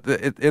this.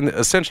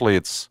 Essentially,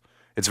 it's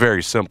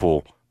very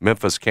simple.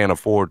 Memphis can't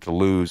afford to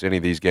lose any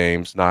of these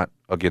games, not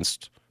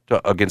against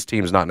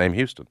teams not named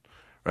Houston.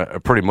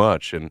 Pretty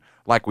much. And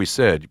like we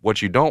said,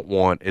 what you don't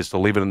want is to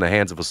leave it in the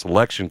hands of a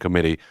selection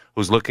committee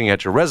who's looking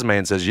at your resume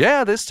and says,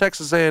 yeah, this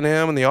Texas A&M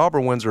and the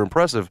Auburn wins are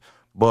impressive,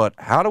 but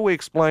how do we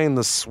explain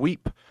the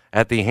sweep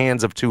at the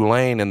hands of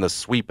Tulane and the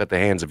sweep at the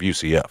hands of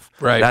UCF?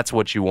 Right. That's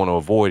what you want to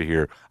avoid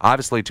here.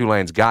 Obviously,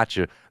 Tulane's got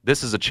you.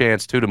 This is a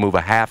chance, too, to move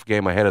a half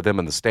game ahead of them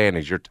in the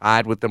standings. You're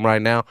tied with them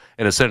right now,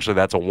 and essentially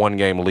that's a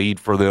one-game lead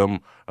for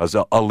them,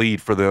 a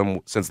lead for them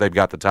since they've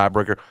got the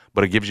tiebreaker.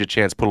 But it gives you a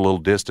chance to put a little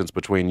distance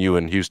between you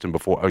and Houston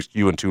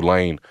you and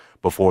Tulane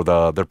before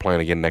they're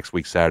playing again next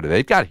week Saturday.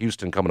 They've got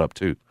Houston coming up,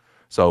 too.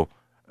 So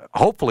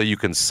hopefully you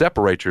can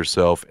separate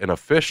yourself and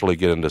officially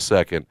get into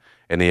second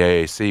in the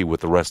AAC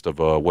with the rest of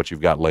what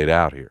you've got laid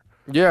out here.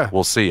 Yeah.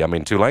 We'll see. I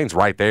mean, Tulane's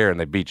right there, and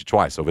they beat you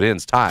twice. So if it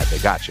ends tied, they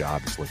got you,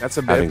 obviously. That's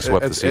a having big,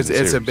 swept the season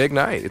it's a series. big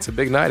night. It's a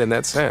big night in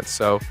that sense.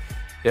 So,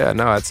 yeah,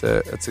 no,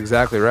 that's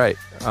exactly right.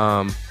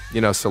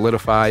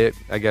 Solidify it.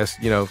 I guess,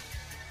 get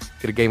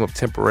a game up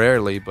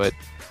temporarily, but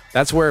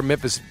that's where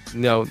Memphis,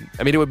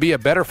 it would be a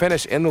better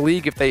finish in the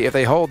league if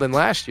they hold than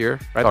last year,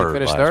 right? They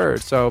finished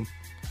third. So,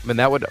 I mean,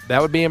 that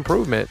would be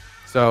improvement.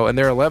 So, and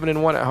they're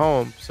 11-1 at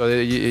home. So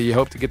you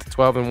hope to get to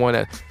 12-1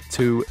 at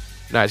 2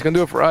 nights. Going to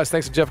do it for us.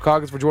 Thanks to Jeff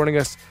Coggins for joining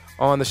us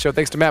on the show.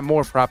 Thanks to Matt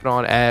Moore for hopping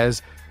on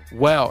as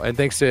well. And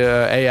thanks to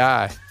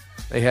AI.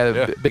 They had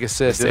a big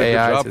assist to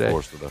AI today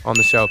on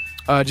the show.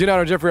 Gennaro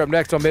and Jeffrey up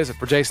next on Business.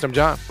 For Jason, I'm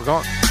John. We're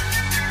gone.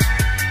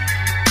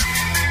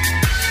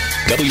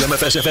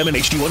 WMFS FM and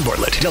HD1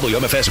 Bartlett.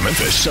 WMFS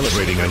Memphis,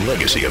 celebrating a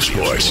legacy of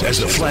sports as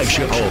the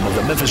flagship home of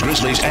the Memphis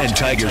Grizzlies and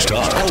Tigers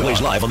Talk. Always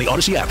live on the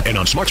Odyssey app and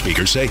on smart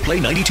speakers. Say Play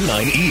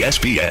 92.9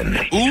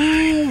 ESPN.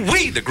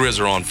 Ooh-wee, the Grizz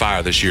are on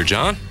fire this year,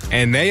 John.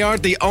 And they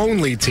aren't the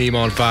only team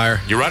on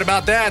fire. You're right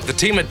about that. The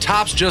team at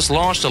Tops just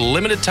launched a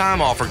limited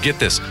time offer. Get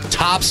this,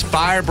 Tops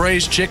Fire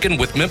Braised Chicken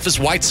with Memphis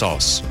white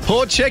sauce.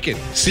 Pulled chicken,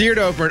 seared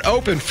over an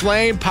open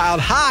flame,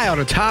 piled high on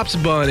a Tops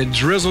bun, and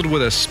drizzled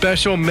with a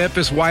special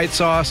Memphis white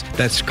sauce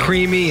that's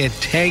creamy and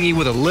tangy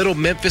with a little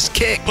Memphis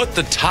kick. Put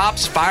the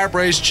Tops Fire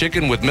Braised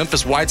Chicken with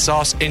Memphis white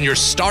sauce in your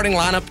starting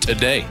lineup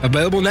today.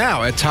 Available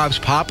now at Tops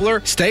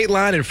Poplar, State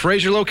Line, and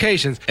Fraser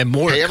locations, and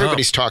more. Hey,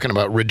 everybody's talking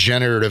about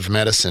regenerative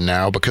medicine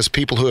now because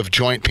people who have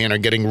joint pain are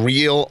getting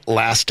real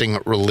lasting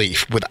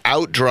relief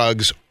without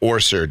drugs or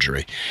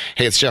surgery.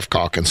 Hey, it's Jeff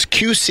Calkins.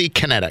 QC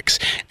Kinetics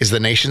is the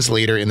nation's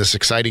leader in this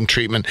exciting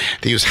treatment.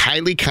 They use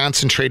highly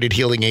concentrated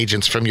healing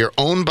agents from your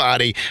own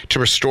body to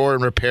restore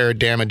and repair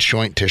damaged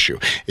joint tissue.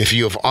 If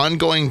you have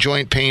ongoing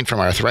joint pain from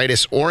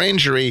arthritis or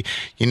injury,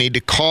 you need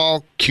to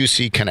call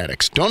QC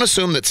Kinetics. Don't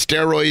assume that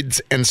steroids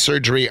and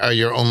surgery are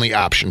your only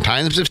option.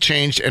 Times have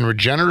changed, and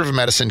regenerative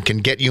medicine can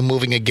get you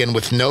moving again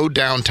with no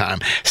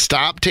downtime.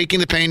 Stop taking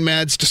the pain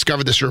meds.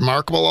 Discover this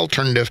remarkable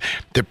alternative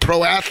that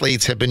pro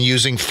athletes have been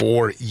using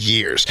for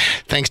years.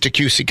 Thanks to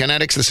QC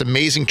Kinetics, this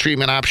amazing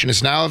treatment option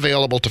is now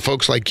available to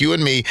folks like you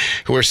and me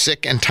who are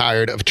sick and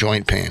tired of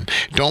joint pain.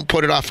 Don't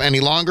put it off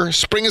any longer.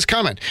 Spring is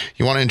coming.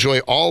 You want to enjoy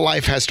all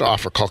life has to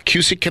offer. Call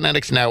QC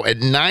Kinetics now at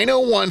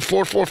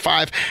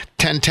 901-445-3733.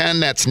 901-445-1010.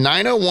 That's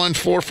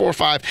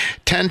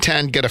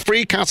 901-445-1010. Get a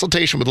free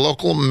consultation with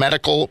local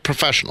medical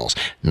professionals.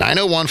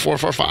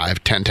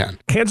 901-445-1010.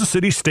 Kansas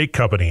City Steak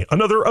Company,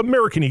 another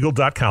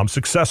AmericanEagle.com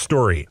success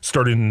story.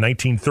 Started in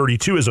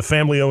 1932 as a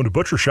family-owned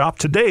butcher shop,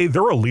 today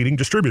they're a leading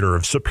distributor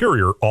of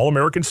superior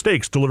all-American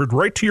steaks delivered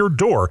right to your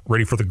door,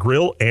 ready for the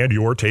grill and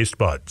your taste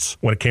buds.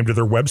 When it came to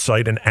their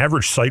website, an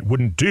average site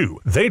wouldn't do.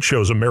 They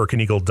chose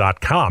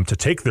AmericanEagle.com to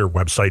take their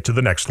website to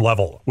the next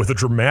level. With a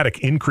dramatic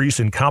increase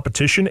in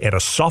competition and a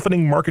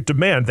softening market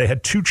demand, they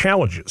had two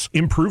challenges: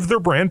 improve their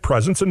brand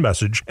presence and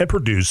message and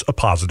produce a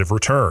positive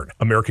return.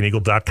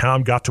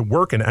 AmericanEagle.com got to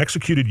work and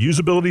executed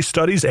usability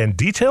studies and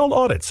detailed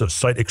audits of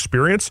site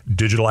experience,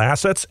 digital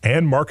assets,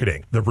 and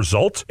marketing. The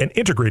result? An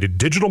integrated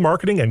digital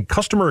marketing and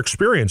customer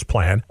experience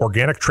plan,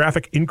 organic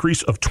traffic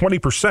increase of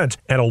 20%,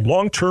 and a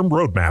long-term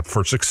roadmap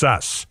for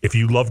success. If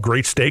you love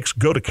great steaks,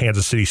 go to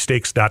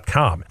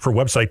kansascitysteaks.com for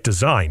website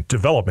design,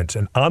 development,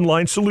 and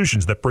online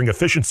solutions that bring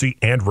efficiency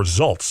and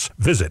results.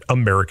 Visit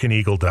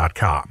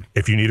AmericanEagle.com.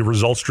 If you need a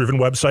results-driven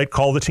website,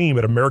 call the team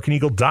at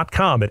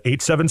AmericanEagle.com at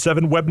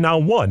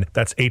 877-WEBNOW1.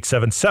 That's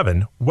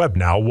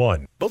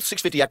 877-WEBNOW1. Both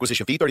 650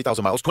 acquisition fee,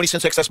 30,000 miles, 20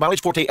 cents excess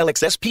mileage, Forte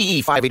LXS,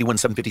 PE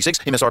 581,756,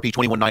 MSRP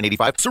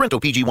 21,985, Sorrento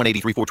PG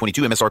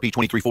 183,422, MSRP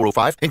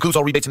 23,405. Includes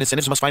all rebates and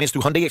incentives. Must finance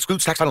through Hyundai.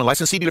 Excludes tax, title, and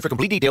license. See dealer for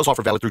complete details.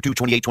 Offer valid through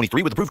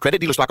 2/28/23 with approved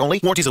credit. Dealer stock only.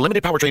 Warranties are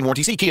limited. Powertrain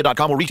warranty. See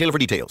Kia.com or retailer for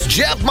details.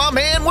 Jeff, my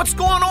man, what's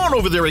going on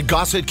over there at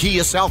Gossett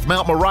Kia South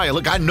Mount Moriah?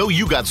 Look, I know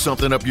you got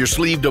something up your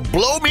sleeve to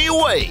blow me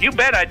away. You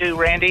bet I do,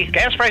 Randy.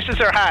 Gas prices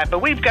are high,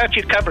 but we've got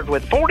you covered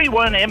with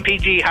 41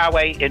 MPG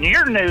Highway in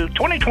your new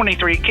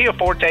 2023 Kia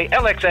Forte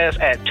LXS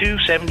at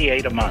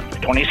 $278 a month.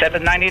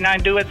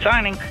 $27.99 due at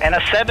signing, and a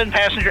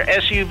 7-passenger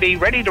SUV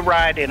ready to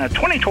ride in a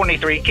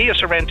 2023 Kia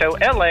Sorrento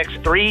LX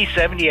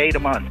 $378 a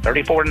month.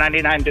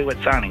 $34.99 due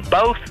at signing.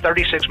 Both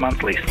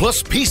 36-month lease.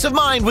 Plus peace of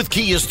mind with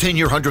Kia's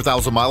 10-year,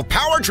 100,000-mile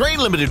powertrain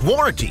limited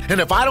warranty.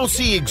 And if I don't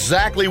see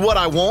exactly what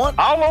I want,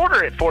 I'll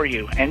order it for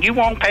you, and you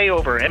won't pay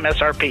over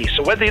MSRP.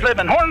 So whether you live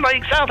in Horn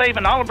Lake, South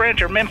Haven, Olive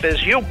Branch, or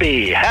Memphis, you'll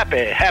be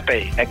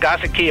happy at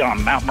Gossett Kia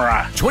on Mount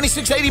Moriah.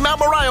 2680 Mount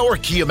Moriah or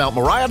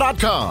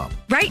KiaMountMoriah.com.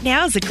 Right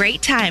now is a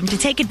great time to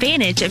take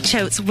advantage of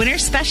Choate's winter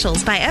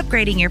specials by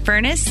upgrading your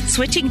furnace,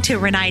 switching to a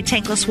Rinnai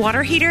tankless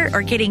water heater,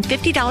 or getting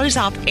 $50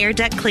 off air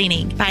duct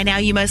cleaning. By now,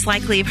 you most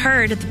likely have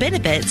heard of the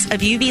benefits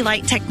of UV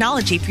light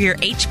technology for your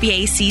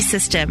HVAC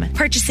system.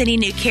 Purchase any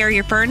new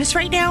Carrier furnace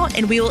right now,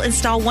 and we will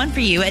install one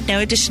for you at no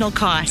additional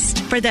cost.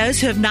 For those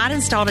who have not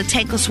installed a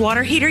tankless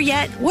water heater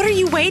yet, what are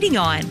you waiting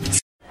on?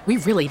 We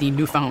really need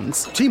new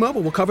phones.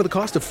 T-Mobile will cover the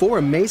cost of 4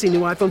 amazing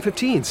new iPhone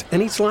 15s,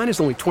 and each line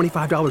is only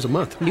 $25 a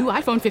month. New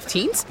iPhone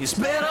 15s? It's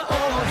better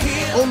over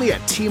here. Only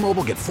at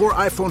T-Mobile, get 4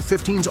 iPhone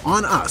 15s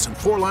on us and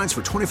 4 lines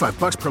for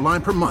 $25 per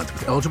line per month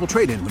with eligible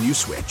trade-in when you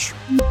switch.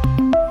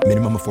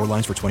 Minimum of 4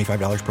 lines for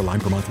 $25 per line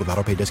per month with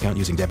autopay discount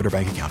using debit or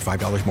bank account.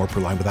 $5 more per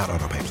line without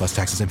autopay, plus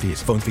taxes and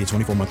fees. Phone fee at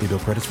 24 monthly bill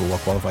credits for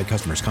well-qualified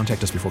customers.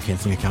 Contact us before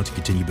canceling account to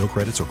continue bill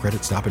credits or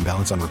credit stop and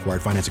balance on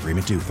required finance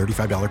agreement due.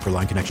 $35 per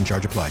line connection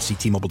charge applies. See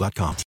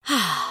T-Mobile.com.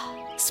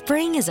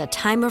 Spring is a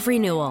time of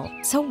renewal,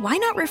 so why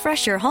not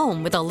refresh your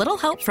home with a little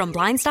help from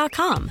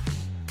Blinds.com?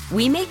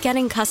 We make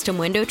getting custom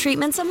window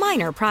treatments a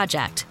minor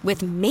project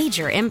with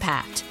major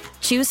impact.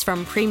 Choose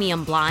from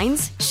premium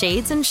blinds,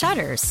 shades, and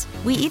shutters.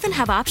 We even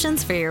have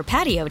options for your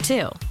patio,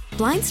 too.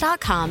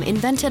 Blinds.com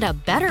invented a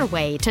better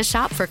way to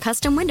shop for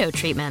custom window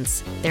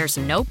treatments. There's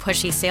no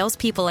pushy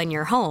salespeople in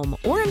your home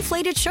or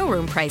inflated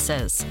showroom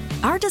prices.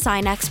 Our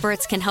design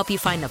experts can help you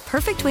find the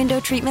perfect window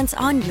treatments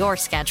on your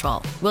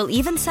schedule. We'll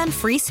even send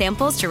free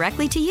samples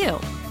directly to you.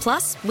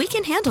 Plus, we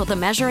can handle the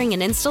measuring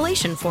and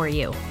installation for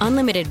you.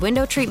 Unlimited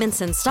window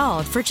treatments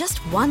installed for just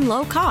one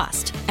low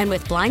cost. And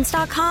with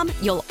Blinds.com,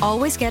 you'll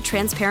always get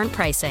transparent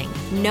pricing.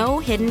 No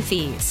hidden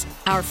fees.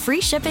 Our free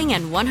shipping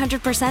and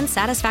 100%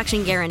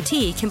 satisfaction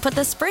guarantee can put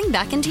the spring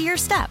back into your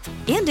step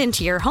and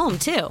into your home,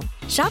 too.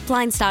 Shop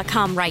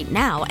Blinds.com right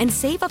now and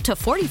save up to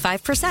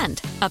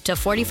 45%. Up to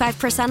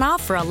 45%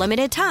 off for a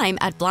limited time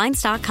at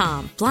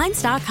Blinds.com.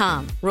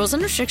 Blinds.com. Rules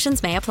and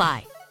restrictions may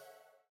apply.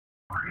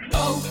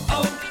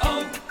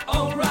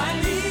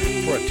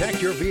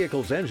 Protect your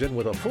vehicle's engine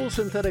with a full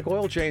synthetic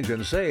oil change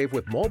and save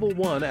with Mobile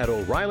One at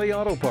O'Reilly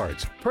Auto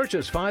Parts.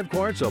 Purchase 5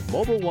 quarts of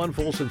Mobile One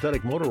full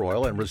synthetic motor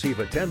oil and receive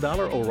a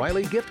 $10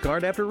 O'Reilly gift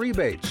card after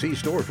rebate. See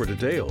store for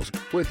details.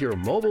 With your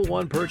Mobile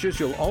One purchase,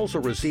 you'll also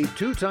receive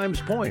 2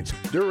 times points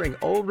during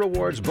O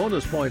Rewards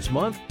Bonus Points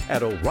Month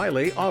at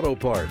O'Reilly Auto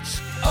Parts.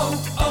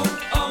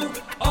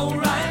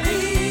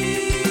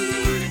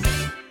 O'Reilly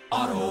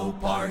Auto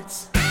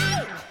Parts.